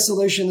fee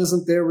isolation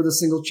isn't there with a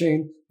single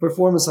chain.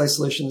 Performance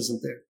isolation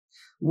isn't there.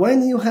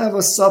 When you have a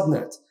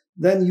subnet,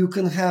 then you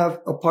can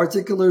have a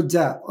particular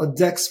DApp, a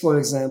DEX, for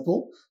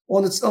example,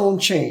 on its own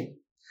chain.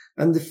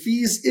 And the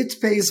fees it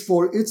pays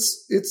for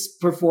its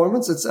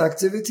performance, its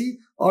activity,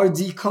 are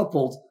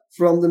decoupled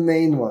from the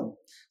main one.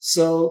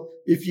 So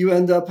if you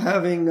end up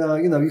having,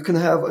 you can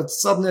have a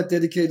subnet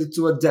dedicated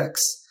to a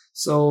DEX.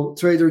 So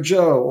Trader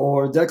Joe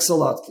or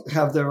Dexalot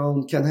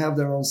can have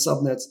their own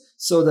subnets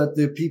so that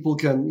the people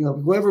can,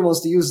 whoever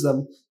wants to use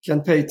them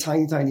can pay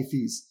tiny, tiny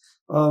fees.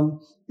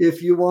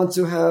 If you want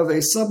to have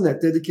a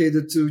subnet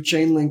dedicated to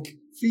Chainlink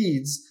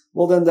feeds,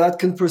 well, then that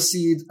can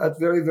proceed at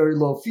very, very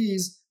low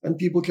fees. and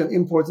people can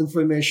import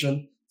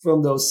information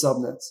from those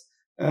subnets.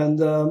 And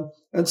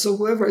so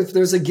whoever, if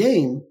there's a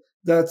game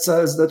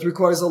that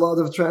requires a lot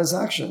of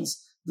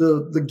transactions,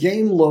 the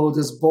game load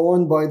is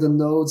borne by the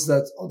nodes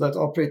that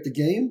operate the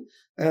game,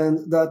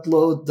 and that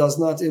load does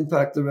not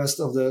impact the rest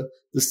of the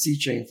C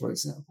chain, for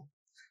example.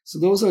 So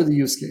those are the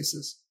use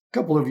cases. A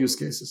couple of use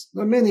cases.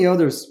 There are many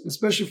others,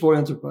 especially for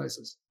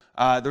enterprises.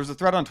 There's a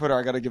thread on Twitter.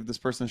 I got to give this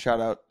person a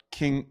shout out.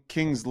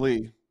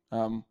 Kingsley.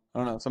 I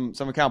don't know,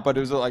 some account, but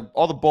it was like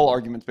all the bull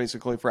arguments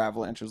basically for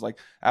Avalanche. It was like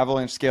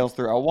Avalanche scales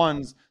through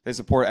L1s. They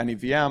support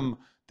NEVM.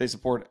 They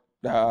support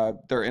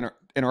their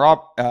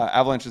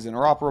Avalanche is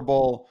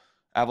interoperable.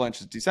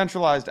 Avalanche is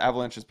decentralized.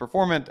 Avalanche is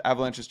performant.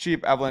 Avalanche is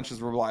cheap. Avalanche is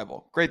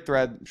reliable. Great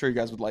thread. I'm sure you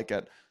guys would like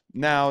it.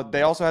 Now,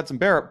 they also had some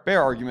bear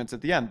arguments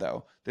at the end,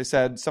 though. They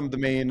said some of the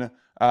main,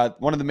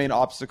 one of the main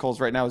obstacles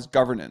right now is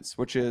governance,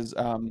 which is,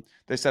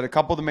 they said a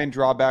couple of the main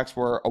drawbacks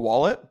were a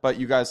wallet, but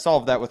you guys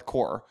solved that with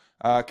Core.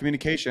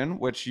 Communication,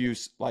 which you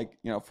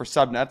for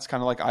subnets,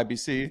 kind of like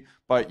IBC,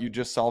 but you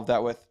just solved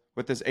that with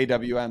this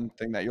AWN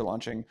thing that you're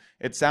launching.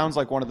 It sounds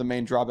like one of the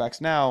main drawbacks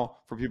now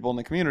for people in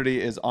the community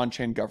is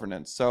on-chain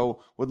governance.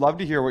 So would love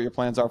to hear what your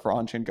plans are for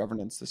on-chain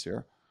governance this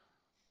year.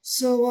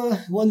 So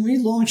when we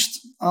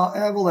launched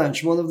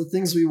Avalanche, one of the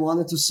things we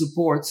wanted to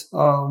support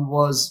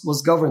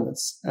was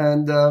governance.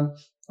 And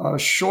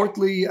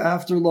shortly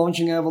after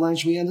launching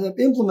Avalanche, we ended up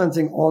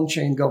implementing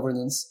on-chain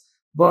governance.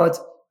 But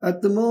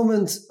at the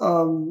moment,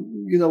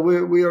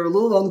 we are a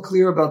little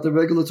unclear about the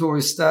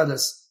regulatory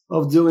status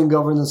of doing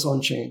governance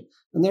on-chain.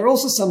 And there are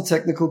also some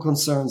technical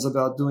concerns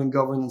about doing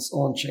governance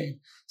on-chain.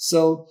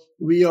 So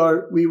we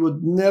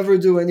would never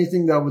do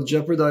anything that would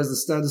jeopardize the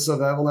status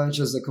of Avalanche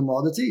as a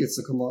commodity. It's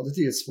a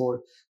commodity. It's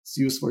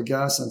used for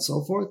gas and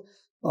so forth.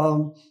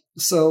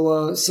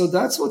 So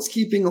that's what's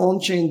keeping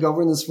on-chain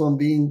governance from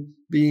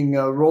being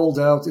rolled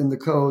out in the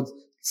code,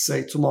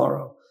 say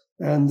tomorrow.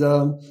 And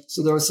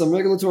so there are some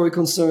regulatory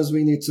concerns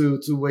we need to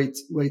wait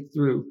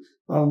through.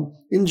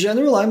 In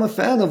general, I'm a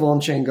fan of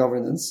on-chain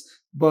governance,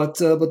 but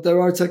there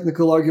are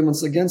technical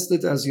arguments against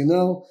it, as you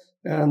know,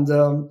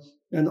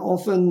 and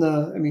often,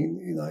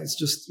 it's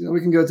just, we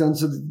can go down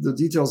to the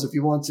details if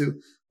you want to.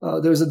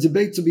 There's a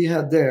debate to be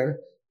had there,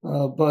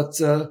 but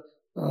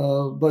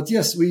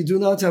yes, we do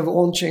not have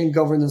on-chain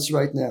governance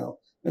right now,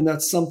 and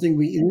that's something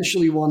we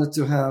initially wanted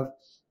to have.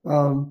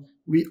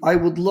 I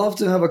would love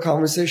to have a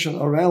conversation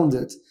around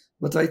it,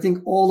 but I think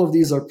all of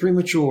these are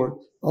premature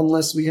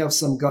unless we have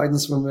some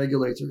guidance from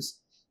regulators,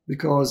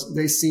 because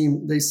they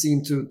seem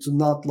to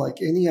not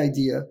like any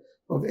idea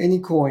of any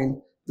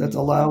coin that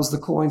allows the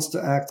coins to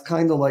act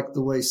kind of like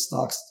the way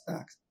stocks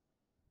act.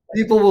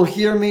 People will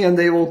hear me and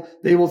they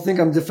will think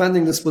I'm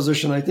defending this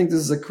position. I think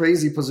this is a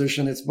crazy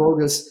position. It's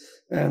bogus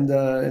and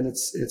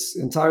it's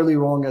entirely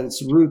wrong at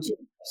its root.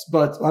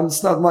 But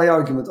it's not my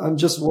argument. I'm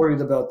just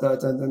worried about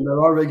that. And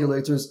there are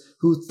regulators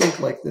who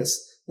think like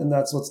this, and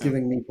that's what's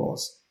giving me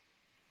pause.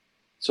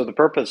 So the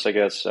purpose, I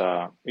guess,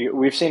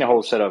 we've seen a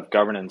whole set of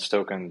governance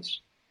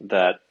tokens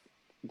that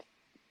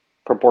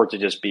purport to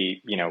just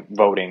be,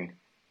 voting,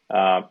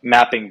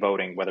 mapping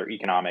voting, whether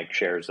economic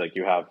shares, like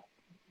you have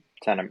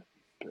a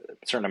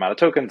certain amount of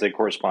tokens, they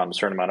correspond to a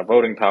certain amount of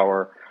voting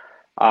power,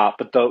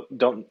 but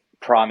don't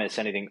promise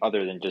anything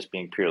other than just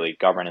being purely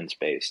governance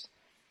based.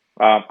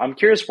 I'm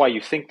curious why you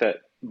think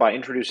that by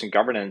introducing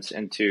governance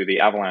into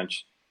the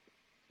Avalanche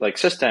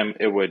system,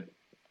 it would,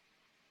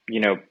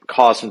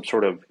 cause some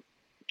sort of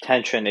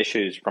tension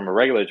issues from a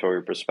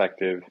regulatory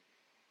perspective.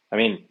 I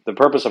mean, the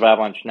purpose of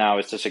Avalanche now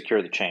is to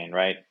secure the chain,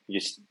 right?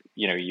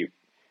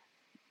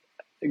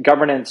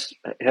 Governance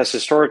has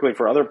historically,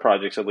 for other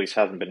projects at least,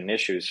 hasn't been an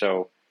issue.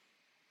 So,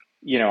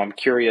 I'm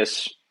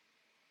curious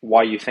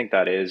why you think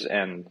that is,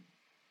 and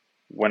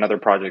when other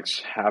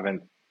projects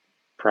haven't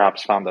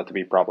perhaps found that to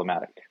be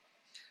problematic.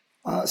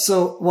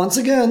 So once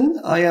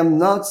again, I am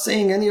not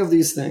saying any of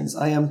these things.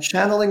 I am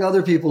channeling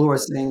other people who are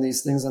saying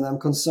these things, and I'm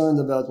concerned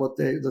about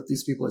that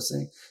these people are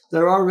saying.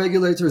 There are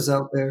regulators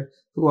out there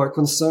who are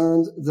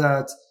concerned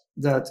that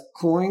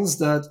coins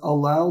that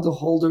allow the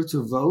holder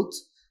to vote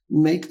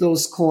make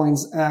those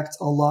coins act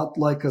a lot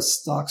like a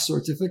stock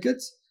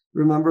certificate.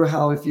 Remember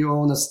how if you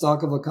own a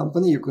stock of a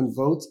company, you can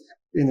vote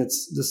in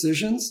its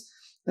decisions.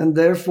 And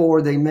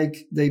therefore,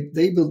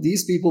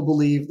 these people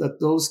believe that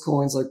those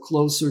coins are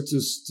closer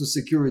to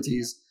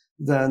securities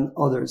than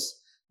others.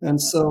 And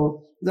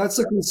so that's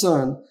a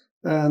concern.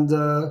 And,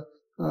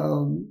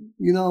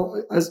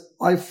 as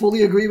I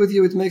fully agree with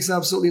you, it makes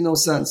absolutely no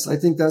sense. I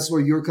think that's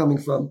where you're coming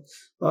from.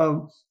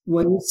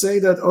 When you say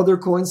that other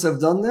coins have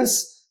done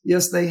this,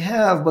 yes, they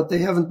have, but they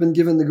haven't been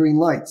given the green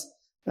light.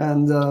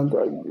 And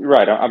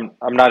right,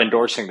 I'm not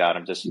endorsing that.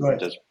 I'm just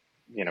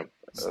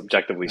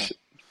objectively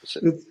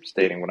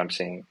stating what I'm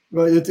seeing.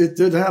 Right, it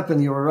did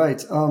happen. You were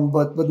right,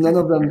 but none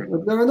of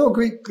them. There are no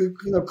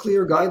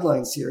clear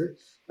guidelines here,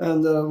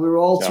 and we're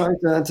all trying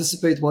to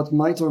anticipate what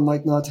might or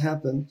might not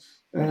happen.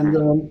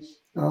 And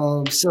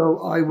so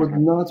I would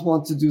not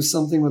want to do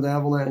something with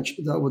Avalanche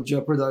that would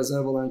jeopardize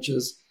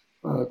Avalanche's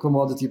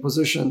commodity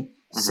position.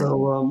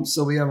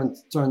 So we haven't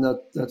turned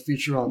that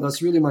feature on.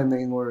 That's really my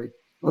main worry.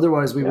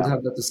 Otherwise, we would Yeah.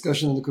 have that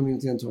discussion in the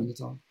community and turn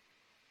it on.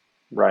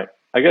 Right.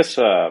 I guess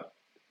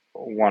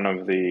one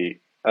of the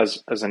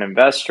as an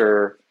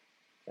investor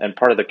and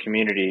part of the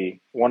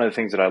community, one of the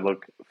things that I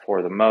look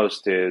for the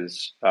most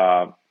is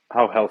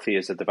how healthy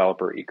is the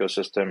developer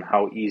ecosystem?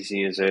 How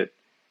easy is it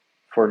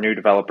for new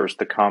developers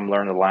to come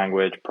learn the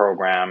language,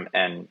 program,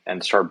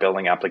 and start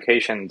building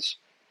applications?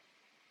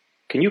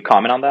 Can you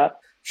comment on that?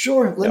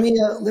 Sure.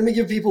 Yeah. Let me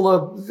give people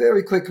a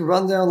very quick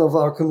rundown of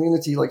our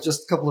community, like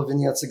just a couple of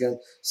vignettes again.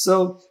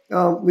 So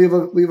we have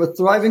a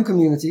thriving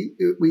community.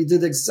 We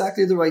did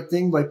exactly the right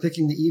thing by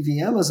picking the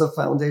EVM as a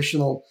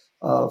foundational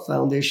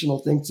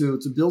thing to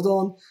build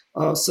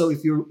on. So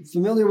if you're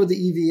familiar with the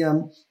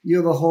EVM, you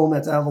have a home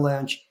at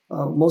Avalanche.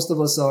 Most of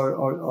us are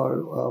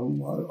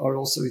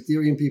also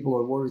Ethereum people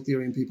or were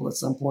Ethereum people at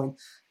some point,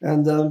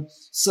 and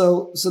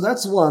so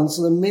that's one.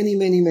 So there are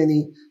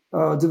many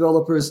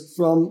developers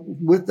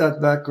with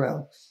that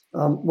background.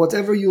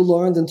 Whatever you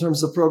learned in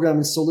terms of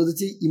programming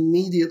Solidity,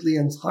 immediately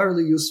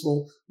entirely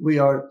useful. We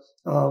are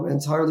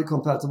entirely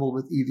compatible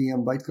with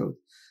EVM bytecode.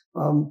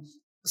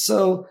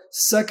 So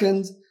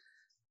second,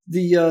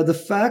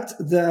 the fact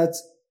that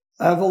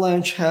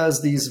Avalanche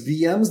has these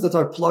VMs that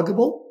are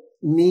pluggable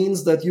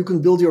means that you can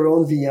build your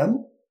own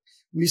VM.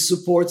 We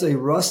support a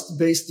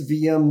Rust-based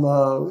VM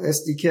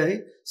SDK.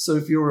 So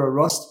if you're a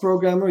Rust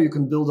programmer, you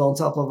can build on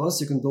top of us.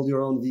 You can build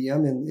your own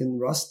VM in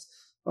Rust.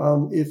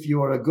 If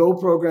you are a Go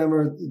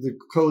programmer, the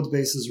code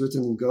base is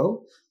written in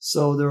Go.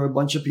 So there are a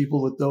bunch of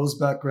people with those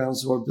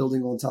backgrounds who are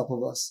building on top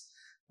of us.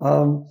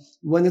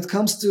 When it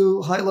comes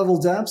to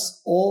high-level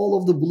dApps, all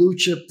of the blue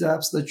chip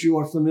dApps that you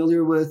are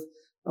familiar with,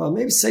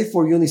 maybe save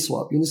for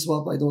Uniswap.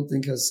 Uniswap, I don't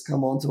think has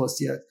come on to us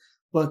yet.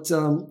 But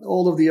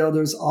all of the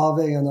others,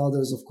 Aave and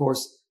others, of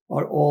course,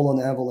 are all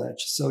on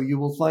Avalanche. So you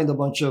will find a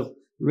bunch of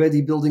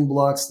ready building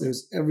blocks.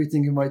 There's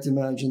everything you might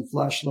imagine,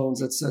 flash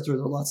loans, etc.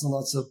 There are lots and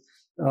lots of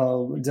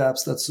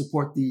dApps that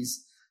support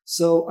these.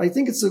 So I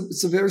think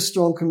it's a very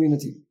strong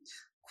community.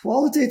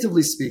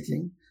 Qualitatively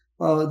speaking,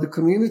 our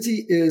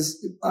community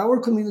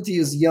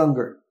is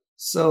younger.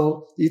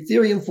 So the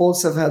Ethereum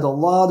folks have had a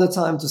lot of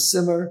time to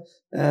simmer,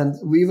 and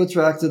we've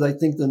attracted, I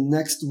think, the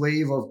next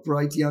wave of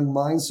bright young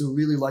minds who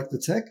really like the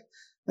tech.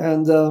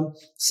 And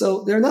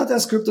so they're not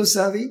as crypto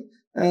savvy,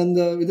 and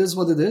it is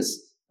what it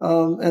is.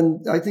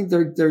 And I think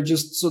they're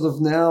just sort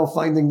of now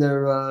finding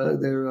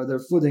their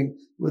footing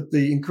with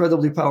the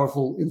incredibly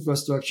powerful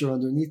infrastructure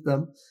underneath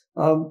them.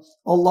 A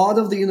lot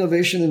of the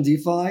innovation in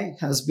DeFi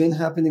has been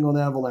happening on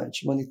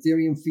Avalanche. When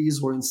Ethereum fees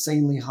were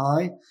insanely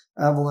high,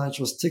 Avalanche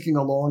was ticking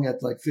along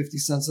at like 50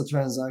 cents a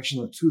transaction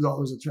or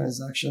 $2 a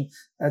transaction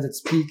at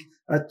its peak.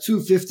 At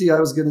 250, I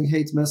was getting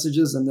hate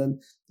messages, and then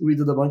we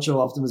did a bunch of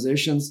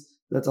optimizations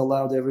that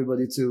allowed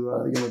everybody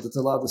to, that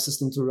allowed the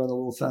system to run a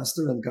little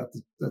faster and got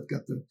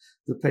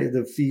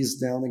the fees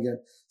down again.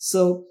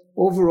 So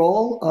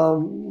overall,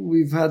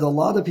 we've had a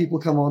lot of people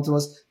come on to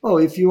us. Oh,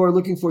 if you are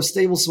looking for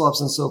stable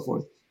swaps and so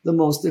forth, the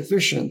most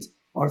efficient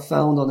are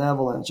found on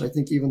Avalanche. I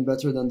think even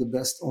better than the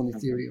best on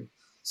Ethereum.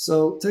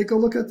 So take a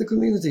look at the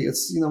community.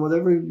 It's,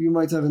 whatever you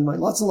might have in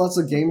mind. Lots and lots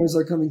of gamers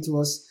are coming to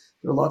us.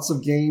 There are lots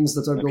of games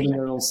that are building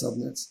their own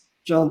subnets.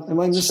 John, am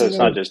I missing? So it's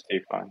not just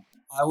DeFi.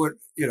 I would,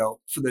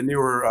 for the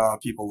newer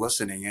people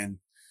listening in,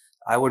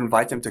 I would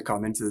invite them to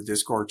come into the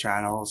Discord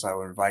channels. I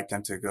would invite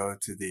them to go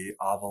to the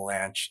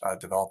Avalanche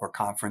Developer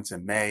Conference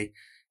in May.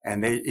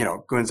 And they,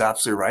 Gun's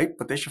absolutely right,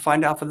 but they should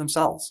find out for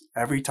themselves.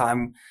 Every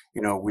time,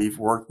 we've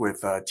worked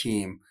with a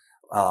team,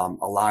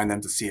 allowing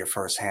them to see it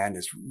firsthand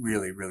is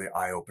really, really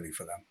eye-opening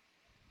for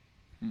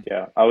them.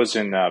 Yeah, I was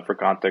for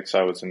context,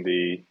 I was in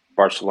the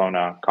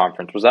Barcelona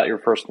conference. Was that your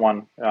first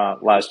one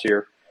last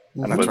year?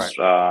 And That's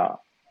right.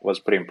 Was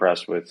pretty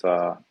impressed with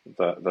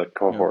the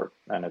cohort,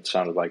 and it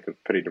sounded like a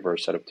pretty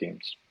diverse set of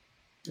teams.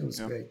 It was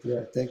great.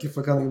 Yeah, thank you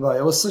for coming by.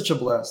 It was such a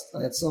blast.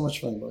 I had so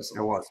much fun. It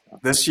was.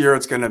 This year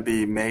it's going to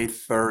be May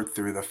 3rd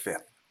through the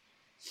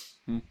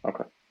 5th.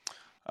 Okay.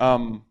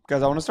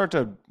 Guys, I want to start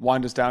to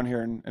wind us down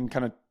here and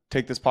kind of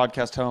take this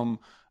podcast home.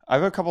 I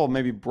have a couple of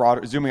maybe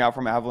broader, zooming out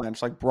from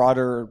Avalanche, like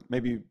broader,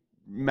 maybe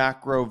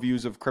macro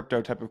views of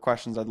crypto type of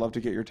questions I'd love to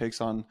get your takes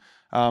on.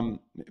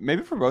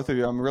 Maybe for both of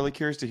you, I'm really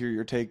curious to hear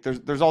your take.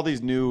 There's all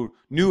these new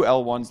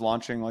L1s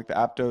launching, like the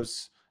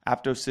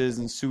Aptoses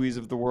and Suis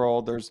of the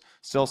world. There's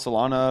still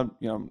Solana,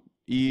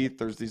 ETH.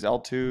 There's these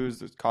L2s.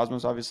 There's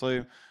Cosmos,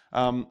 obviously.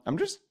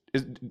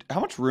 How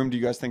much room do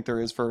you guys think there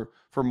is for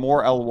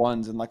more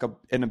L1s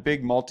in a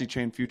big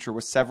multi-chain future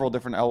with several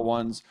different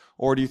L1s?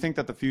 Or do you think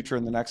that the future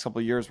in the next couple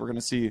of years, we're going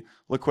to see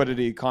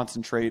liquidity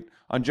concentrate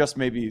on just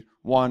maybe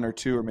one or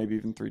two or maybe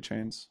even three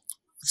chains?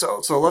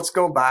 So let's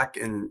go back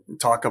and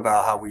talk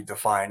about how we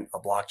defined a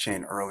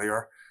blockchain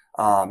earlier.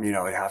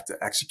 You have to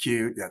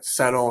execute, you have to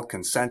settle,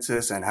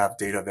 consensus, and have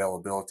data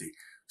availability.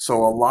 So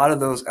a lot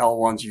of those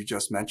L1s you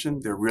just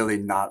mentioned, they're really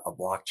not a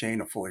blockchain,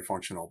 a fully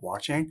functional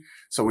blockchain.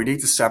 So we need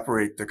to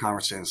separate the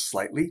conversation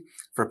slightly.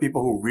 For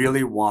people who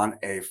really want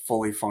a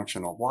fully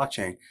functional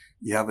blockchain,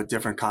 you have a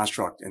different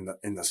construct in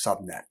the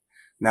subnet.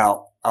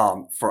 Now,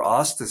 for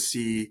us to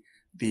see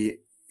the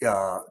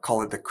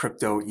call it the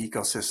crypto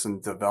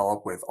ecosystem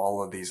develop with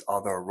all of these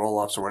other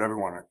rollups or whatever you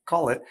want to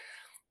call it.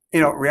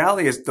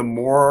 Reality is the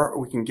more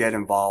we can get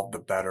involved, the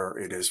better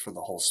it is for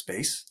the whole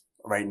space.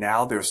 Right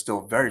now, there's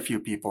still very few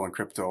people in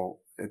crypto,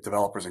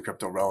 developers in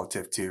crypto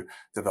relative to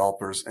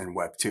developers in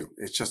Web2.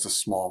 It's just a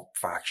small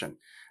fraction.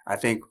 I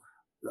think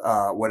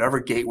whatever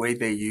gateway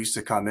they use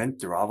to come in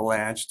through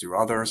Avalanche, through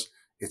others,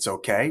 it's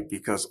okay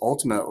because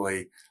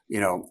ultimately,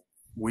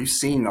 we've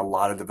seen a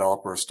lot of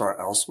developers start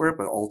elsewhere,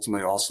 but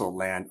ultimately also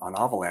land on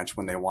Avalanche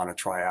when they want to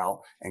try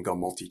out and go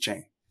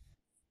multi-chain.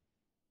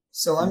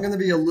 So I'm going to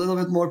be a little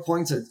bit more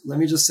pointed. Let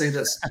me just say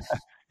this.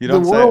 You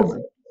don't say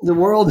it. The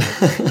world,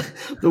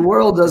 the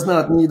world does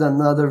not need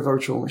another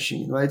virtual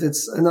machine, right?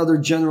 It's another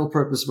general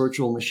purpose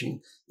virtual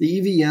machine. The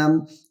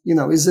EVM,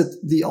 is it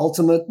the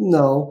ultimate?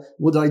 No.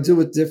 Would I do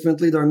it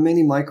differently? There are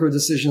many micro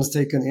decisions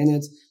taken in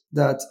it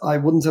that I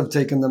wouldn't have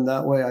taken them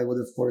that way. I would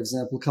have, for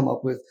example, come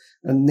up with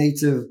a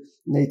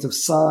native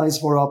size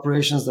for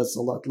operations that's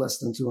a lot less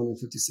than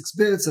 256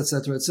 bits, et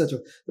cetera, et cetera.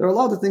 There are a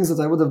lot of things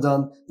that I would have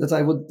done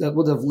that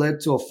would have led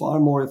to a far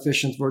more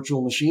efficient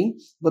virtual machine,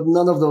 but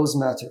none of those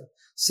matter.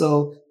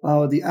 So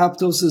the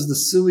Aptoses, the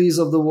Suis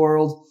of the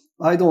world,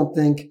 I don't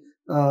think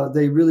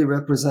they really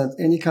represent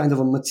any kind of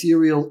a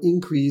material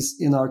increase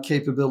in our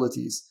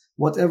capabilities.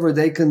 Whatever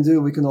they can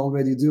do, we can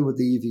already do with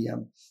the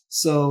EVM.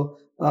 So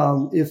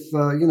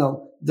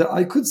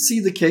I could see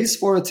the case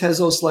for a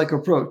Tezos-like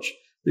approach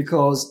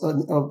because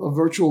a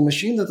virtual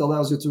machine that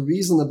allows you to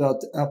reason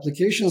about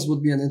applications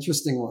would be an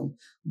interesting one.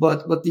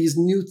 But these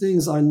new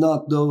things are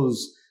not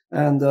those.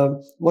 And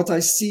what I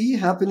see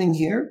happening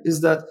here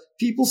is that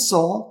people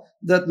saw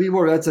that we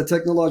were at a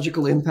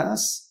technological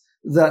impasse,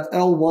 that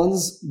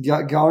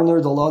L1s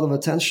garnered a lot of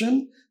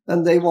attention,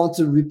 and they want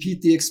to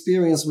repeat the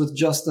experience with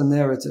just a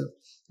narrative.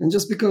 And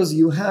just because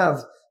you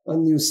have a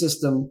new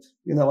system,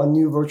 a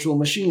new virtual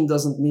machine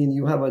doesn't mean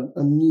you have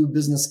a new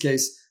business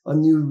case, a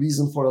new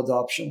reason for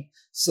adoption.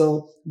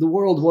 So the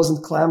world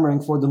wasn't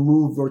clamoring for the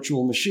Move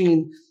virtual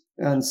machine.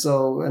 And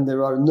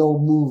there are no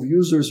Move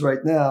users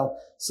right now.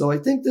 So I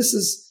think this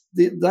is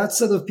that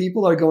set of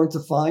people are going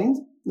to find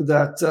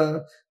that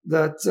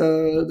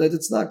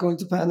it's not going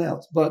to pan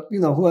out. But,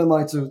 who am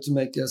I to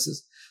make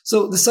guesses?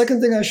 So the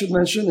second thing I should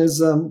mention is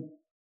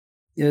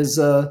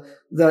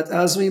that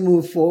as we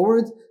move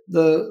forward,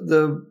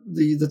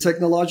 the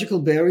technological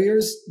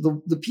barriers,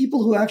 the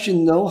people who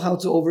actually know how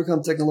to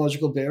overcome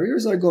technological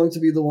barriers are going to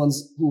be the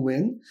ones who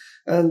win.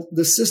 And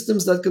the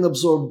systems that can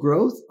absorb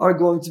growth are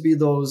going to be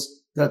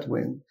those that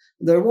win.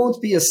 There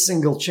won't be a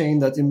single chain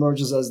that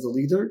emerges as the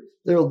leader.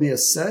 There will be a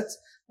set.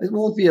 It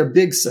won't be a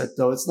big set,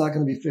 though. It's not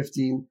going to be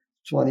 15,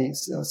 20,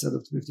 set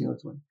of 15 or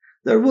 20.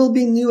 There will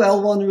be new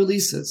L1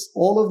 releases.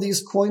 All of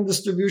these coin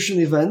distribution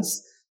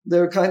events,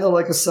 they're kind of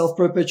like a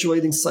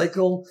self-perpetuating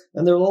cycle,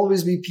 and there will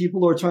always be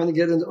people who are trying to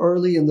get in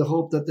early in the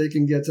hope that they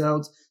can get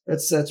out,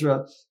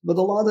 etc. But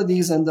a lot of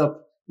these end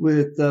up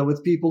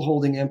with people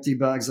holding empty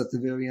bags at the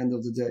very end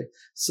of the day.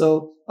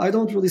 So I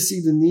don't really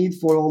see the need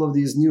for all of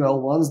these new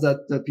L1s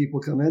that people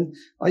come in.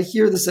 I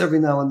hear this every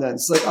now and then.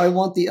 It's like, I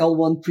want the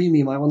L1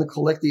 premium. I want to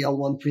collect the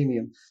L1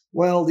 premium.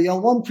 Well, the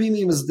L1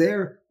 premium is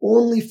there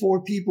only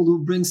for people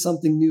who bring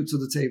something new to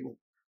the table.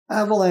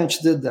 Avalanche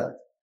did that.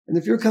 And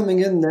if you're coming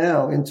in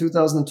now in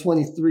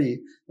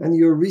 2023 and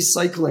you're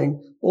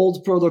recycling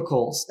old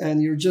protocols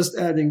and you're just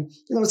adding,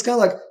 it's kind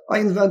of like I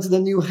invented a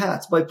new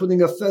hat by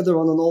putting a feather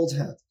on an old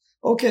hat.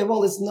 Okay,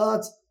 well, it's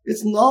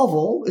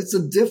novel. It's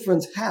a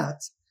different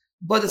hat,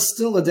 but it's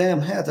still a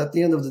damn hat. At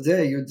the end of the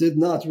day, you did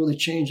not really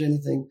change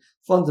anything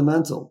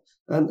fundamental.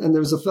 And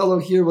there's a fellow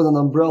here with an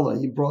umbrella.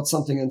 He brought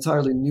something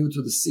entirely new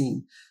to the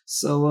scene.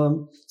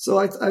 So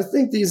I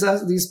think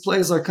these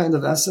plays are kind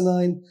of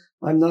asinine.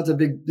 I'm not a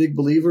big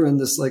believer in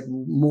this, like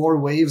more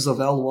waves of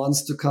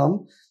L1s to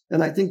come.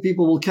 And I think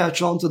people will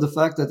catch on to the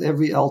fact that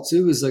every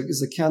L2 is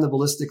a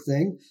cannibalistic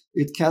thing.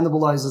 It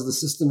cannibalizes the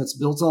system it's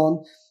built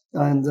on.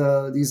 And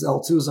these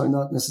L2s are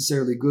not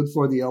necessarily good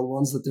for the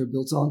L1s that they're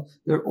built on.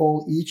 They're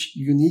all each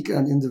unique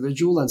and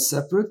individual and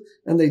separate,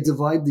 and they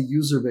divide the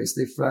user base.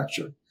 They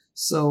fracture.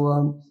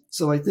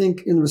 So I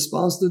think in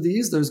response to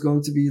these, there's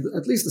going to be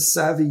at least the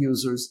savvy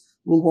users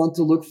will want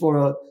to look for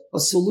a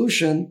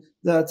solution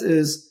that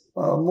is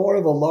more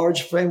of a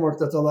large framework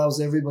that allows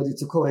everybody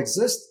to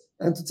coexist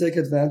and to take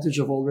advantage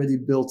of already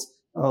built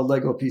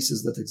Lego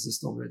pieces that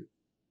exist already.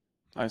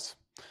 Nice.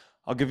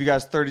 I'll give you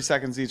guys 30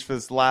 seconds each for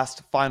this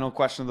last final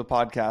question of the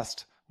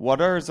podcast.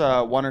 What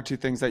are one or two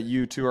things that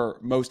you two are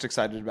most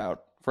excited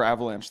about for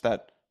Avalanche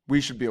that we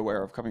should be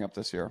aware of coming up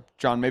this year?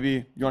 John,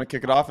 maybe you want to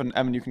kick it off, and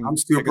Emin, you can. I'm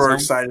super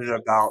excited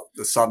about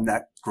the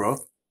subnet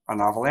growth on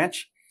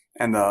Avalanche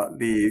and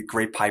the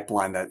great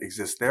pipeline that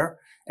exists there,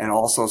 and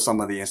also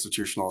some of the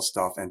institutional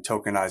stuff and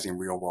tokenizing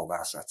real world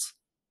assets.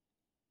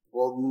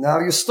 Well, now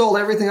you stole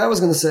everything I was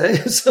going to say.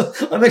 So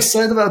I'm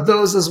excited about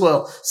those as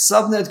well.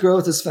 Subnet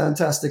growth is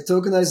fantastic.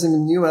 Tokenizing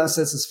new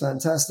assets is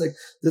fantastic.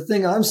 The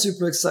thing I'm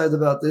super excited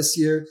about this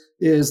year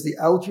is the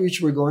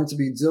outreach we're going to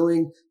be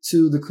doing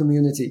to the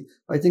community.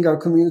 I think our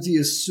community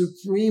is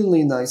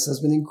supremely nice, has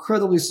been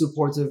incredibly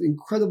supportive,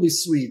 incredibly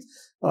sweet.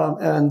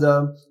 and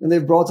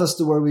they've brought us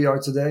to where we are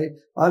today.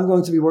 I'm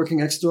going to be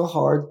working extra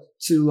hard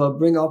to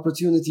bring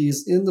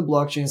opportunities in the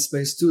blockchain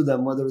space to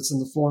them, whether it's in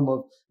the form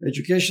of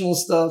educational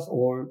stuff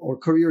or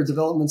career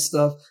development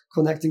stuff,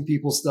 connecting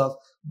people stuff.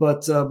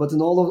 But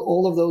in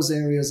all of those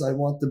areas, I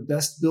want the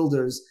best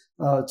builders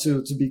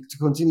to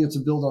continue to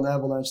build on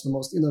Avalanche, the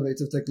most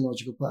innovative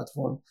technological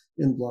platform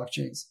in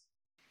blockchains.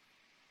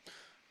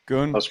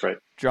 Gun, that's great.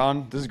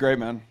 John, this is great,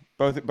 man.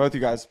 Both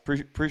you guys.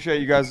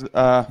 Appreciate you guys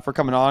for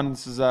coming on.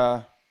 This is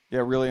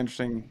really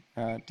interesting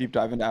deep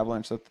dive into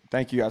Avalanche. So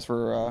thank you guys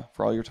for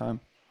all your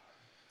time.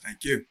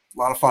 Thank you. A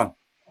lot of fun.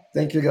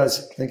 Thank you,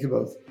 guys. Thank you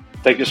both.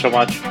 Thank you so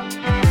much.